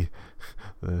hillbilly,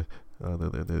 the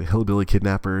hillbilly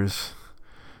kidnappers.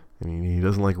 I mean, he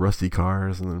doesn't like rusty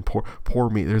cars, and then poor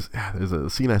me. There's a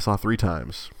scene I saw 3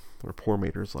 times where poor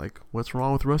Mater's like, "What's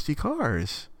wrong with rusty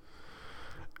cars?"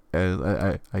 And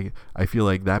I feel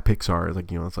like that Pixar is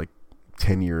like, it's like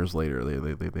 10 years later. They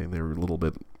were a little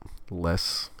bit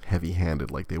less heavy-handed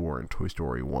like they were in Toy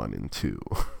Story 1 and 2.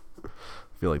 I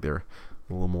feel like they're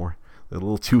a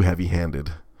little too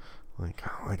heavy-handed. Like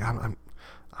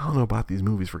I don't know about these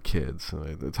movies for kids.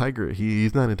 The Tiger,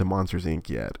 he's not into Monsters Inc.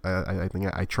 yet. I think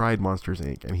I tried Monsters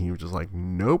Inc. and he was just like,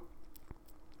 nope,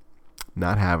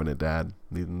 not having it, Dad.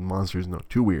 The monsters, no,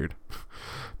 too weird.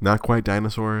 Not quite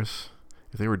dinosaurs.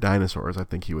 If they were dinosaurs, I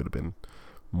think he would have been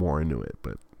more into it,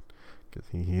 but because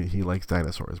he likes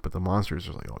dinosaurs. But the monsters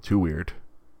are like, oh, too weird.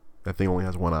 That thing only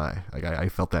has one eye. Like I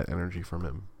felt that energy from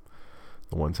him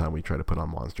the one time we tried to put on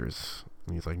Monsters,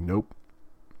 and he's like, nope,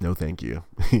 no, thank you.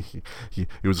 It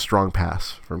was a strong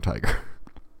pass from Tiger.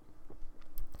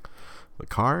 But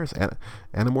cars,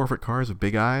 anamorphic cars with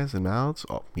big eyes and mouths,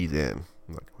 oh, he's in.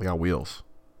 Like, we got wheels,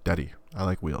 Daddy. I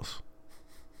like wheels.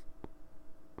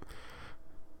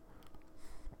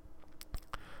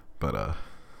 But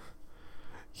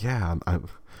yeah,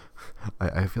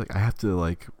 I feel like I have to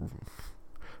like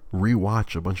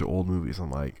rewatch a bunch of old movies.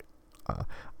 I'm like,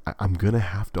 I'm gonna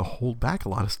have to hold back a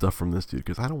lot of stuff from this dude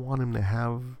because I don't want him to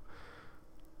have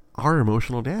our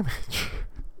emotional damage.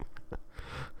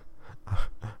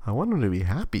 I want him to be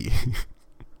happy.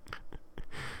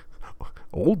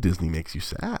 Old Disney makes you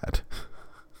sad.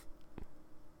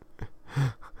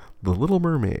 The Little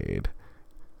Mermaid.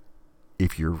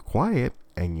 If you're quiet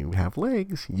and you have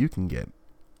legs, you can get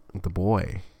the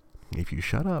boy. If you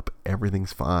shut up,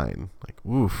 everything's fine. Like,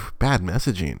 oof, bad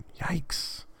messaging.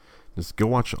 Yikes. Just go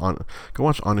watch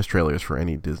honest trailers for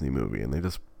any Disney movie, and they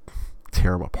just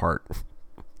tear them apart.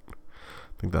 I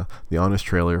think the honest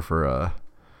trailer for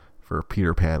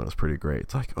Peter Pan was pretty great.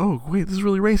 It's like, oh wait, this is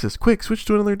really racist. Quick, switch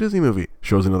to another Disney movie.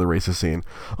 Shows another racist scene.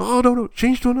 Oh no,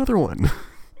 change to another one.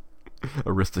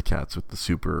 Aristocats with the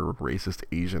super racist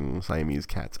Asian Siamese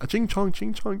cats. A ching chong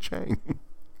chang.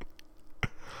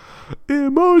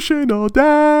 Emotional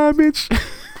damage.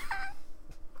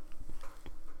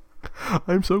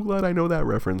 I'm so glad I know that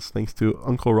reference thanks to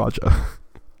Uncle Raja.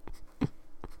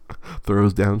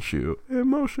 Throws down shoe.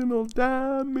 Emotional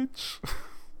damage.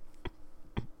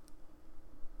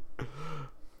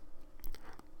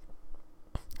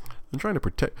 I'm trying to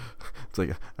protect. It's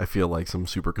like I feel like some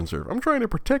super conservative. I'm trying to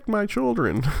protect my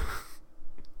children,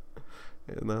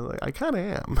 and I'm like, I kind of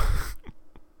am.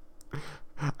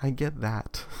 I get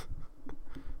that.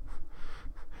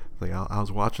 Like I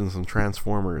was watching some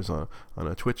Transformers on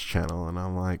a Twitch channel, and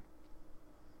I'm like,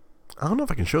 I don't know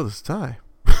if I can show this to Ty.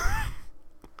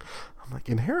 I'm like,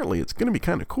 inherently, it's gonna be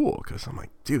kind of cool because I'm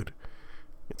like, dude,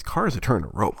 it's cars that turn to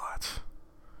robots,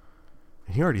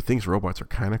 and he already thinks robots are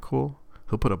kind of cool.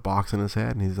 He'll put a box in his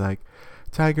head and he's like,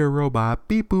 Tiger robot,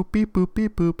 beep boop, beep boop,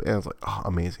 beep boop. And I was like, oh,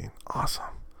 amazing, awesome.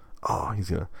 Oh,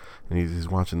 he's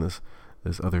watching this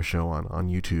other show on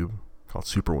YouTube called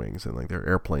Super Wings, and like they're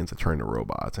airplanes that turn to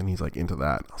robots, and he's like into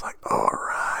that. I was like, all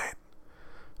right,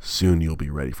 soon you'll be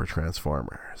ready for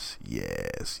Transformers.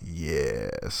 Yes.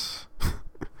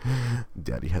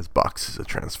 Daddy has boxes of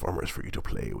Transformers for you to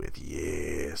play with.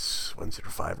 Yes, once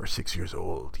you're 5 or 6 years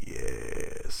old.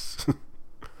 Yes.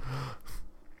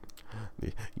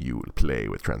 You will play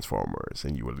with Transformers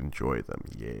and you will enjoy them.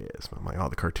 Yes. I'm like, oh,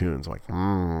 the cartoons. I'm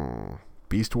like,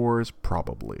 Beast Wars,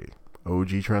 probably.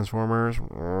 OG Transformers,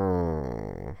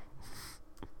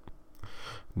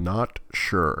 not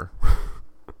sure.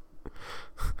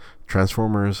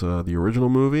 Transformers, the original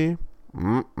movie,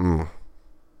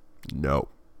 no.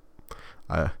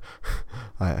 I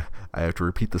have to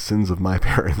repeat the sins of my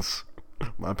parents.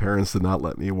 My parents did not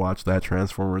let me watch that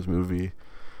Transformers movie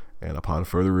And upon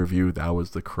further review, that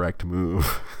was the correct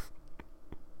move.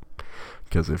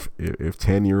 Because if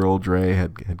 10-year-old Dre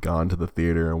had gone to the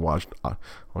theater and watched, well,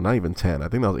 not even 10, I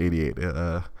think that was 88.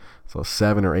 So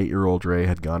 7 or 8-year-old Dre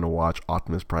had gone to watch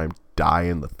Optimus Prime die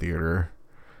in the theater,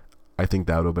 I think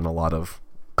that would have been a lot of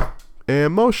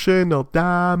emotional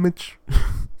damage.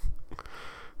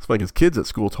 It's like his kids at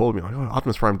school told me, like, oh,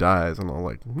 Optimus Prime dies. And I'm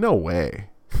like, no way.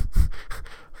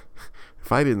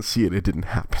 If I didn't see it, it didn't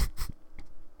happen.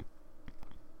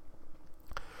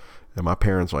 And my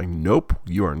parents were like, nope,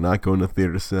 you are not going to the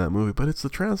theater to see that movie. But it's the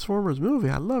Transformers movie.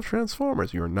 I love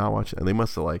Transformers. You are not watching. And they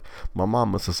must have, like, my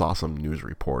mom must have saw some news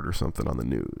report or something on the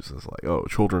news. It's like, oh,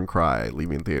 children cry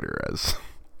leaving theater as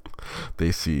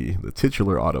they see the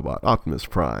titular Autobot, Optimus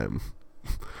Prime,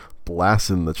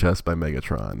 blasted in the chest by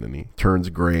Megatron, and he turns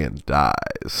gray and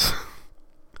dies.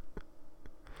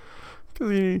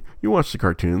 Because you watch the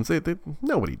cartoons,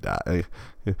 nobody dies.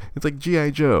 It's like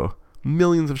G.I. Joe.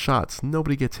 Millions of shots,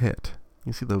 nobody gets hit.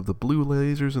 You see the blue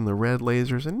lasers and the red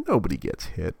lasers, and nobody gets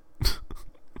hit. It's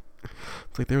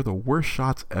like they're the worst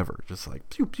shots ever. Just like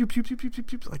pew pew pew pew pew pew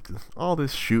pew, like all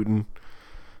this shooting.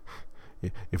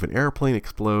 If an airplane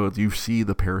explodes, you see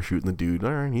the parachute in the dude.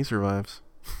 All right, he survives.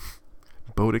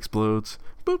 Boat explodes.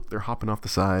 Boop, they're hopping off the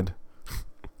side.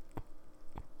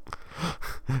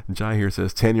 Jai here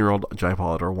says 10-year-old Jai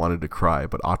Polidor wanted to cry,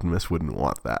 but Optimus wouldn't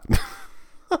want that.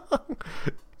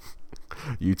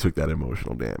 You took that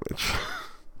emotional damage.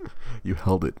 You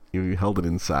held it. You held it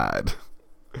inside.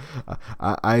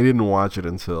 I didn't watch it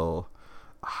until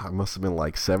I must have been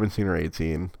like 17 or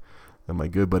 18. And my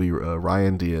good buddy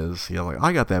Ryan Diaz, he's like,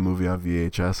 I got that movie on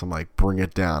VHS. I'm like, bring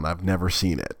it down. I've never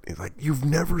seen it. He's like, you've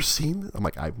never seen it? I'm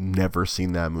like, I've never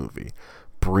seen that movie.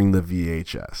 Bring the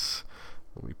VHS.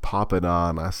 And we pop it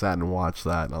on. I sat and watched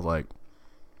that, and I was like,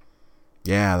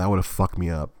 yeah, that would have fucked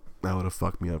me up. That would have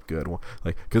fucked me up good.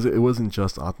 Like, because it wasn't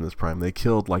just Optimus Prime. They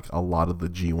killed like a lot of the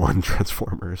G1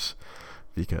 Transformers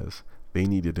because they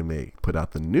needed to put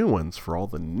out the new ones for all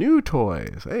the new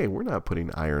toys. Hey, we're not putting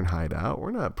Ironhide out. We're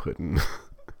not putting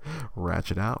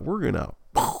Ratchet out. We're gonna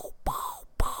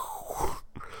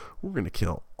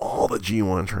kill all the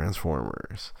G1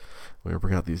 Transformers. We're gonna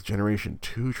bring out these Generation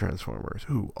 2 Transformers.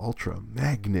 Ooh, Ultra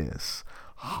Magnus,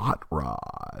 Hot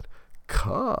Rod,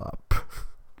 Cup.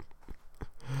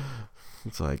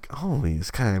 It's like, oh, these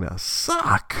kind of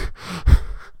suck.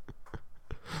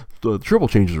 The triple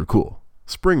changes are cool.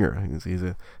 Springer,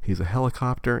 he's a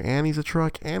helicopter, and he's a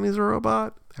truck, and he's a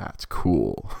robot. That's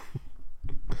cool.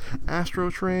 Astro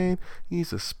Train,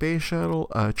 he's a space shuttle,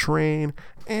 a train,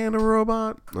 and a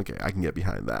robot. Okay, I can get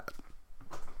behind that.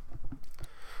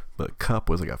 But Cup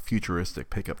was like a futuristic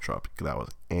pickup truck that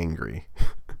was angry.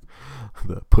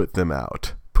 Put them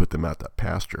out to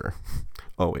pasture.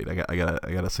 Oh wait, I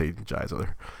gotta say Jai's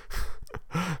other.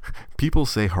 People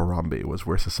say Harambe was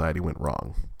where society went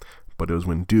wrong, but it was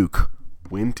when Duke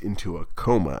went into a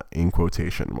coma, in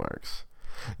quotation marks.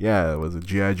 Yeah, it was a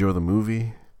G.I. Joe the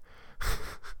movie.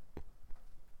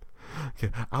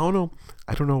 Okay, I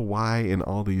don't know why in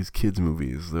all these kids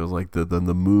movies there's like the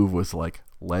move was like,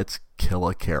 let's kill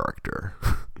a character.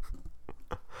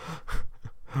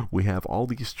 We have all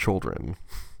these children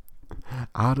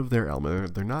out of their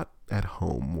element. They're not at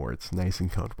home where it's nice and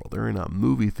comfortable. They're in a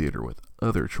movie theater with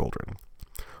other children.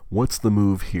 What's the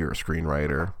move here,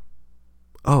 screenwriter?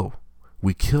 Oh,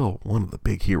 we kill one of the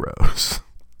big heroes.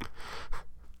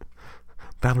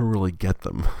 That'll really get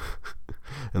them.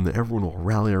 And then everyone will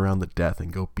rally around the death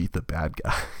and go beat the bad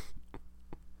guy.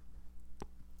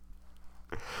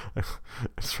 I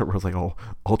just remember I was like, oh,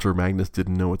 Ultra Magnus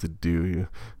didn't know what to do.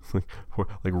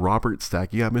 Like Robert Stack,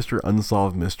 yeah, Mr.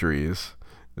 Unsolved Mysteries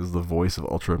is the voice of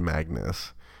Ultra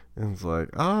Magnus. And it's like,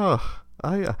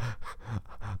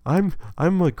 I'm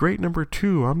a great number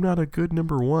 2. I'm not a good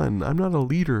number 1. I'm not a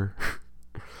leader.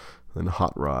 And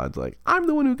Hot Rod's like, I'm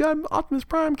the one who got Optimus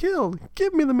Prime killed.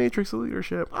 Give me the Matrix of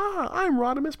leadership. I'm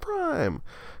Rodimus Prime.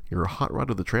 You're a Hot Rod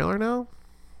of the trailer now?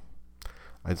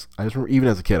 I just remember, even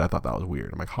as a kid, I thought that was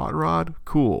weird. I'm like, Hot Rod?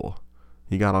 Cool.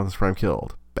 He got Optimus Prime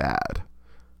killed. Bad.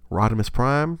 Rodimus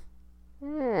Prime?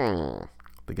 The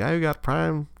guy who got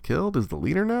Prime killed is the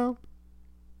leader now?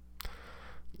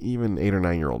 Even 8 or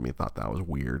 9-year-old me thought that was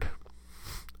weird.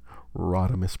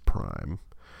 Rodimus Prime.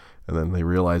 And then they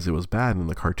realized it was bad in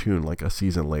the cartoon. Like a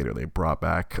season later, they brought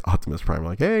back Optimus Prime.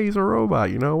 Like, hey, he's a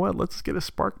robot. You know what? Let's get his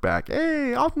spark back.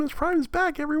 Hey, Optimus Prime's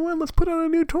back, everyone. Let's put on a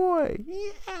new toy.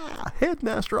 Yeah,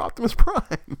 Headmaster Optimus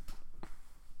Prime.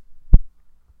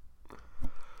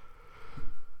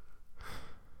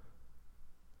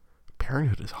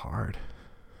 Parenthood is hard.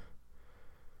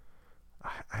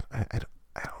 I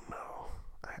don't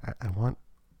know.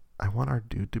 I want our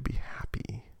dude to be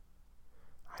happy.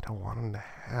 I don't want him to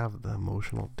have the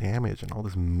emotional damage and all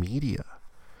this media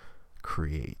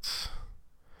creates.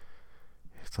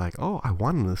 It's like, oh, I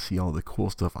want him to see all the cool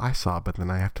stuff I saw, but then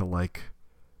I have to like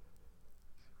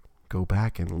go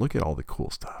back and look at all the cool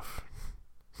stuff.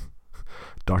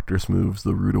 Dr. Smooth's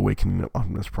The Rude Awakening of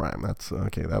Optimus Prime. That's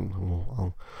okay.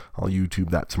 I'll YouTube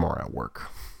that tomorrow at work.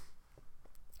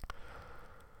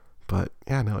 But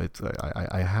yeah, no, it's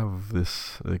I have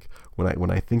this like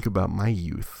when I think about my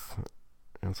youth,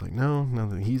 it's like no,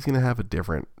 he's gonna have a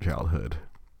different childhood.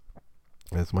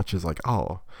 As much as like,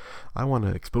 oh, I want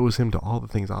to expose him to all the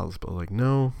things I was, but like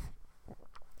no,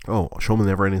 oh, show him the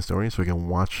never-ending story so he can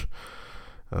watch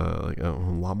like a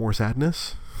lot more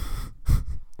sadness.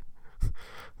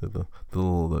 The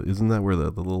isn't that where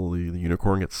the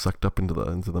unicorn gets sucked up into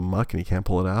the muck and he can't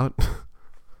pull it out?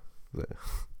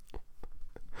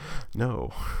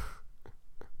 No.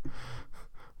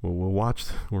 Well, we're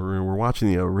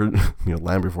watching the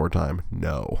Land Before Time.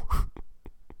 No.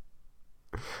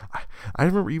 I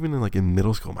remember even in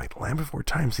middle school, my Land Before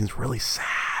Time seems really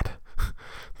sad.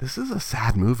 This is a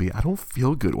sad movie. I don't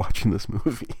feel good watching this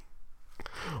movie.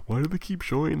 Why do they keep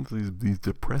showing these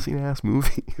depressing ass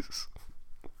movies?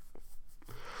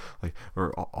 Like,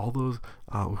 or all those,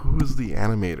 who was the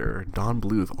animator? Don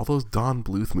Bluth. All those Don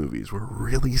Bluth movies were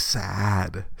really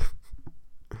sad.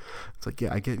 It's like,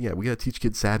 yeah, we gotta teach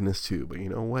kids sadness too, but you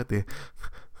know what?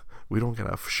 We don't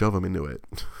gotta shove them into it.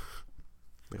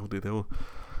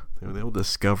 They'll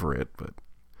discover it, but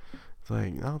it's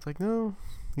like, no,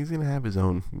 he's gonna have his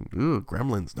own. Ooh,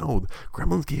 Gremlins. No,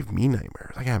 Gremlins gave me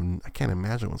nightmares. I can't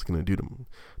imagine what's gonna do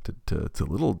to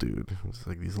little dude. It's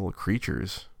like these little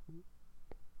creatures.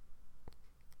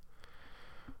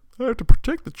 I have to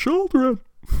protect the children.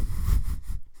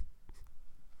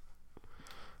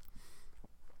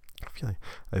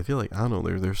 I feel like I don't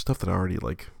know. There's stuff that I already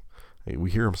like.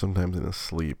 We hear him sometimes in his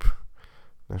sleep.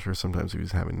 I'm sure sometimes he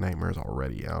was having nightmares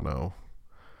already. I don't know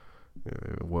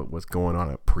what's going on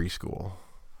at preschool. I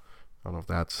don't know if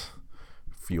that's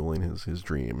fueling his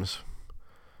dreams.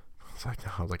 It's like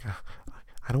I was like,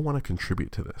 I don't want to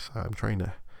contribute to this. I'm trying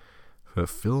to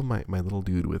fill my little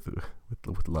dude with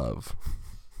love.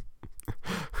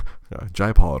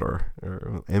 Jai Polidor,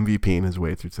 MVPing his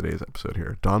way through today's episode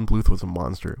here. Don Bluth was a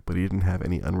monster, but he didn't have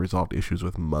any unresolved issues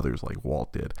with mothers like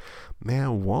Walt did.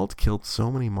 Man, Walt killed so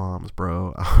many moms,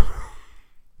 bro.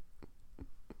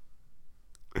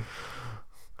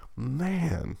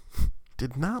 Man,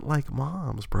 did not like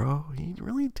moms, bro. He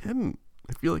really didn't.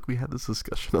 I feel like we had this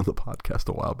discussion on the podcast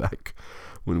a while back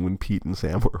when Pete and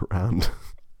Sam were around.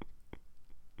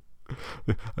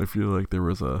 I feel like there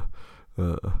was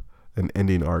an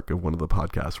ending arc of one of the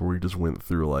podcasts where we just went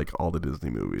through like all the Disney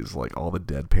movies, like all the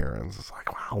dead parents. It's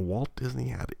like, wow, Walt Disney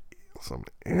had some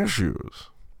issues.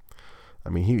 I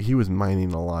mean, he was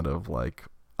mining a lot of like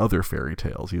other fairy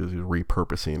tales. He was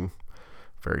repurposing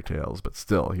fairy tales, but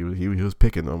still, he was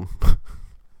picking them.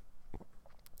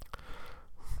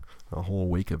 A whole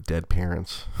wake of dead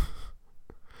parents.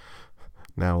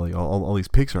 Now, like all these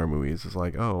Pixar movies, is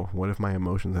like, oh, what if my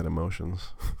emotions had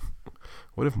emotions?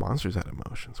 What if monsters had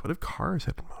emotions? What if cars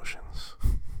had emotions?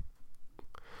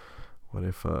 What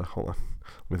if hold on,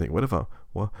 let me think. What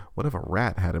if a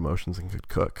rat had emotions and could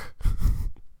cook?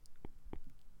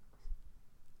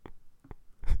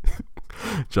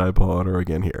 Jai Polidor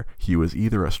again here. He was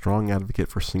either a strong advocate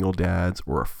for single dads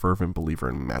or a fervent believer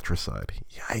in matricide.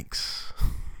 Yikes.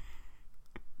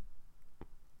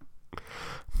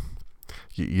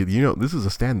 You know, this is a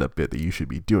stand-up bit that you should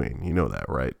be doing. You know that,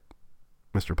 right,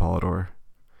 Mr. Polidor?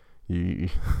 You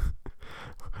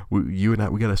and I,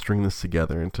 we gotta string this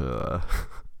together into.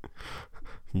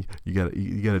 You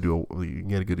gotta do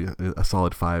a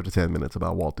solid 5 to 10 minutes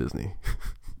about Walt Disney.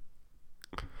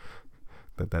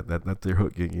 That's your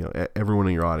hook. You know, everyone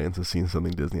in your audience has seen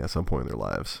something Disney at some point in their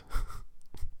lives.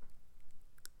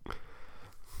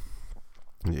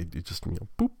 You just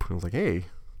boop. I was like, hey,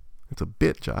 it's a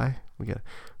bit, Jai. We gotta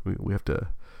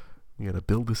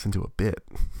build this into a bit.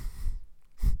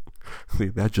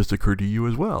 That just occurred to you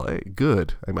as well. Hey,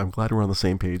 good. I'm glad we're on the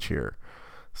same page here.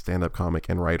 Stand-up comic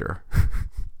and writer.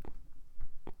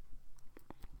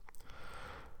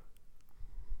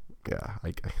 Yeah,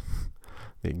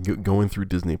 going through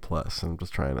Disney Plus, I'm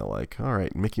just trying to like, all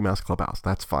right, Mickey Mouse Clubhouse,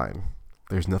 that's fine.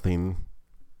 There's nothing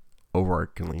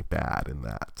overarchingly bad in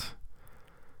that.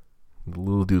 The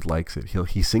little dude likes it.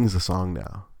 He sings the song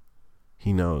now.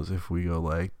 He knows if we go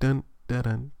like dun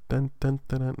dun dun dun dun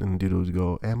dun, and dude would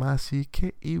go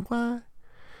MICKEY,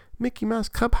 Mickey Mouse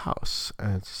Clubhouse,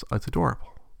 and it's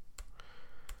adorable.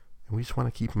 And we just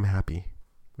want to keep him happy.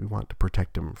 We want to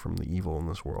protect him from the evil in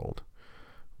this world.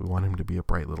 We want him to be a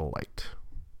bright little light.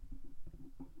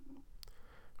 We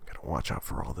gotta watch out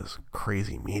for all this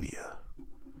crazy media.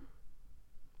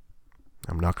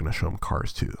 I'm not gonna show him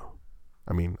Cars 2.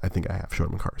 I mean, I think I have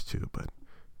shown him Cars 2, but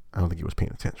I don't think he was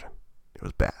paying attention. It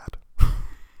was bad.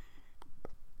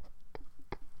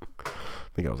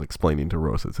 I think I was explaining to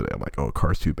Rosa today. I'm like, oh,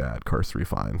 Cars 2 bad, Cars 3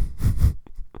 fine.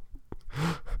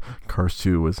 Cars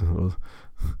 2 was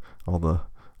all the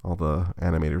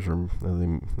animators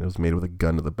it was made with a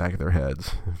gun to the back of their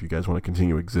heads. If you guys want to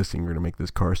continue existing, you're gonna make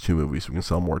this Cars 2 movie so we can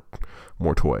sell more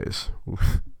toys.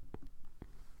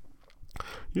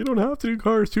 You don't have to do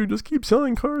Cars 2, just keep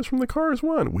selling cars from the Cars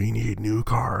 1. We need new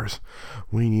cars.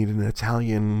 We need an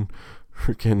Italian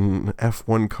freaking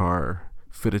F1 car.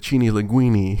 Fettuccine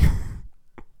Linguini.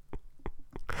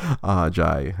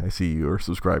 Jai, I see you are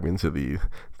subscribing to the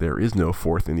there is no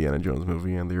fourth Indiana Jones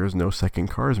movie and there is no second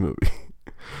Cars movie.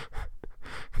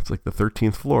 It's like the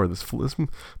 13th floor. This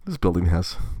building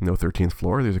has no 13th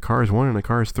floor. There's a Cars 1 and a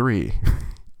Cars 3.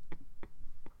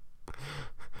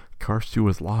 Cars 2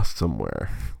 is lost somewhere.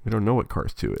 We don't know what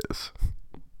Cars 2 is.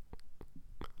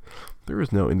 There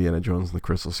is no Indiana Jones and the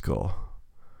Crystal Skull.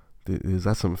 Is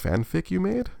that some fanfic you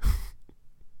made?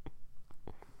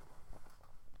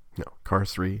 No,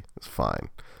 Cars 3 is fine.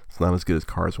 It's not as good as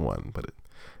Cars 1, but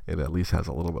it at least has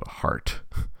a little bit of heart.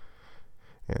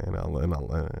 And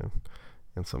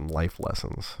some life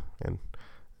lessons. And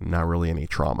not really any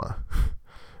trauma.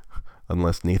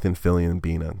 Unless Nathan Fillion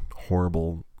being a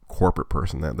horrible corporate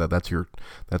person. That's your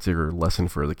lesson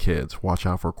for the kids. Watch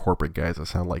out for corporate guys that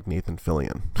sound like Nathan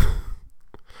Fillion.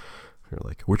 You're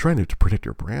like, we're trying to protect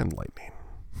your brand, Lightning.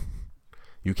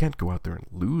 You can't go out there and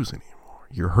lose anymore.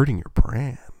 You're hurting your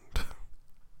brand.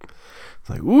 It's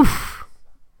like, oof.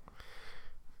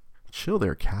 Chill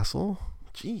there, Castle.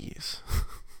 Jeez.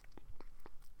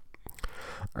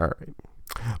 All right.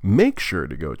 Make sure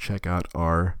to go check out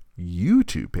our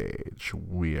YouTube page.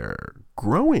 We are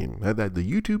growing. The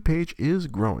YouTube page is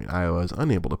growing. I was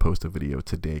unable to post a video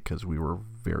today because we were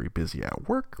very busy at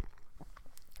work.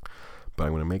 But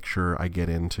I'm going to make sure I get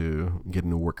into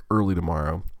work early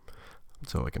tomorrow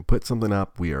so I can put something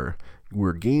up. We're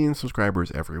gaining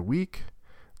subscribers every week.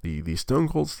 The Stone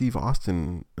Cold Steve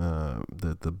Austin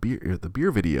the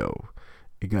beer video,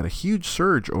 it got a huge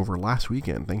surge over last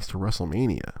weekend thanks to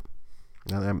WrestleMania.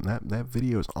 Now that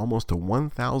video is almost to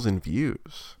 1,000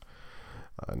 views,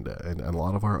 and a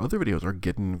lot of our other videos are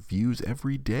getting views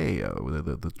every day.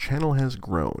 The channel has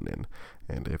grown,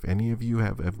 and if any of you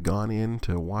have gone in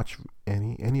to watch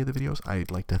any of the videos,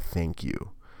 I'd like to thank you.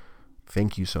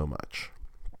 Thank you so much.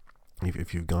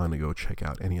 If you've gone to go check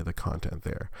out any of the content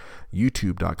there,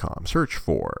 youtube.com, search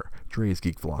for Dre's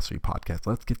Geek Philosophy Podcast.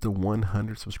 Let's get to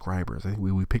 100 subscribers. I think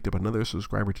we picked up another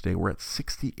subscriber today. We're at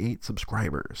 68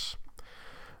 subscribers.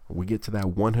 We get to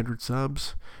that 100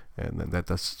 subs, and then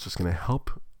that's just going to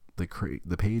help the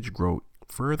page grow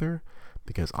further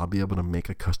because I'll be able to make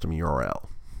a custom URL.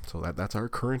 So that's our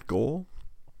current goal.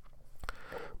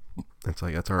 That's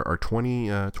our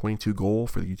 2022 goal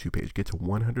for the YouTube page. Get to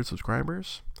 100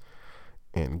 subscribers.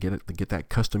 And get that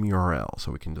custom URL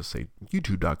so we can just say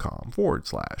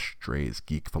youtube.com/Dre's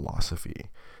Geek Philosophy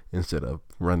instead of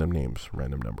random names,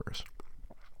 random numbers.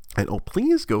 And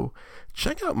please go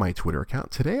check out my Twitter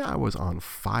account. Today I was on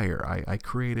fire. I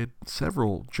created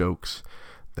several jokes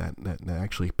that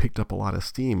actually picked up a lot of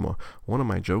steam. One of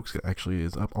my jokes actually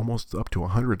is almost up to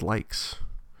 100 likes,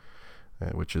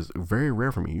 which is very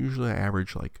rare for me. Usually I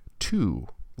average like 2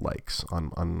 likes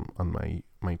on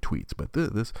my tweets, but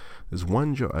this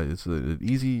one joke, it's an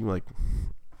easy like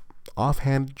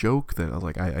offhand joke that I was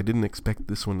like, I didn't expect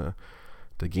this one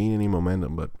to gain any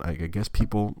momentum, but I guess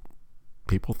people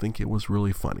think it was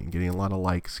really funny, getting a lot of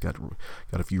likes, got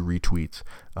a few retweets.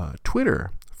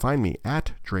 Twitter, find me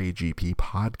at DreGP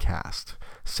Podcast.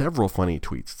 Several funny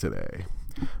tweets today.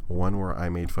 One where I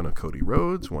made fun of Cody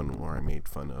Rhodes, one where I made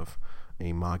fun of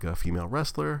a MAGA female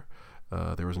wrestler.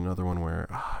 There was another one where,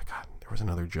 there was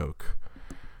another joke.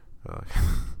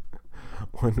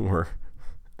 One where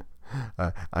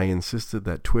I insisted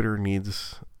that Twitter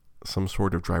needs some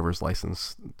sort of driver's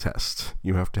license test.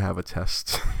 You have to have a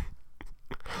test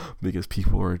because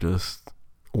people are just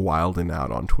wilding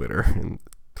out on Twitter, and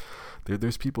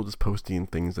there's people just posting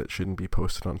things that shouldn't be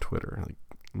posted on Twitter. Like,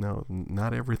 no,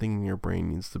 not everything in your brain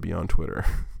needs to be on Twitter.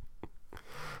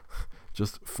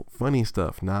 Just funny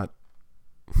stuff, not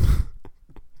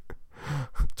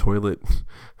toilet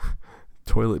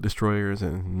destroyers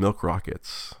and milk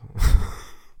rockets.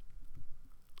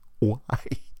 Why?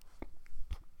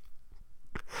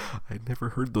 I'd never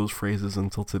heard those phrases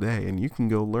until today, and you can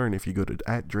go learn if you go to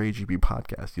 @DreGB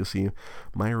Podcast. You'll see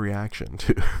my reaction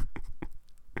to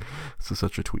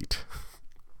such a tweet.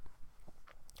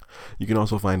 You can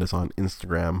also find us on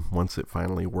Instagram once it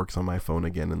finally works on my phone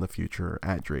again in the future,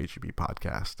 @DreGB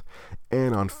Podcast,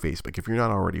 and on Facebook. If you're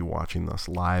not already watching us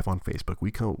live on Facebook,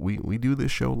 we do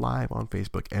this show live on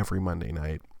Facebook every Monday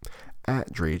night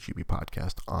 @DreGB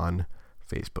Podcast on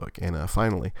Facebook. And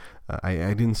finally,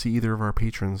 I didn't see either of our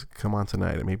patrons come on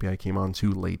tonight. Maybe I came on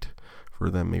too late for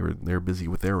them. Maybe they're busy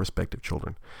with their respective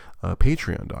children.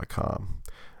 Patreon.com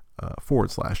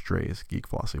 /Dre's Geek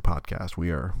Philosophy Podcast. We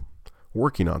are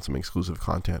working on some exclusive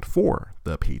content for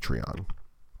the Patreon.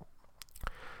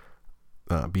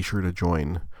 Be sure to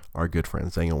join our good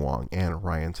friends Zhang Wang and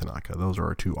Ryan Tanaka. Those are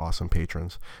our two awesome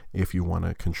patrons if you want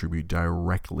to contribute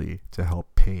directly to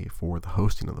help pay for the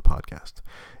hosting of the podcast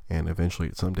and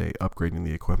eventually someday upgrading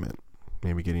the equipment,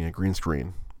 maybe getting a green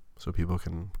screen so people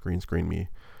can green screen me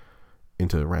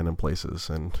into random places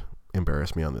and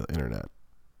embarrass me on the internet.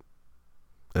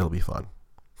 It'll be fun.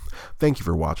 Thank you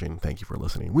for watching. Thank you for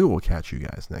listening. We will catch you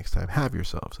guys next time. Have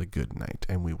yourselves a good night,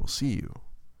 and we will see you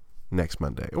next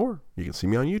Monday. Or you can see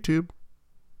me on YouTube.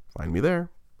 Find me there.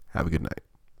 Have a good night.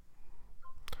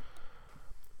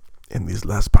 In this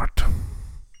last part,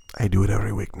 I do it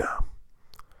every week now,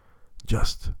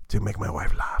 just to make my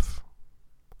wife laugh.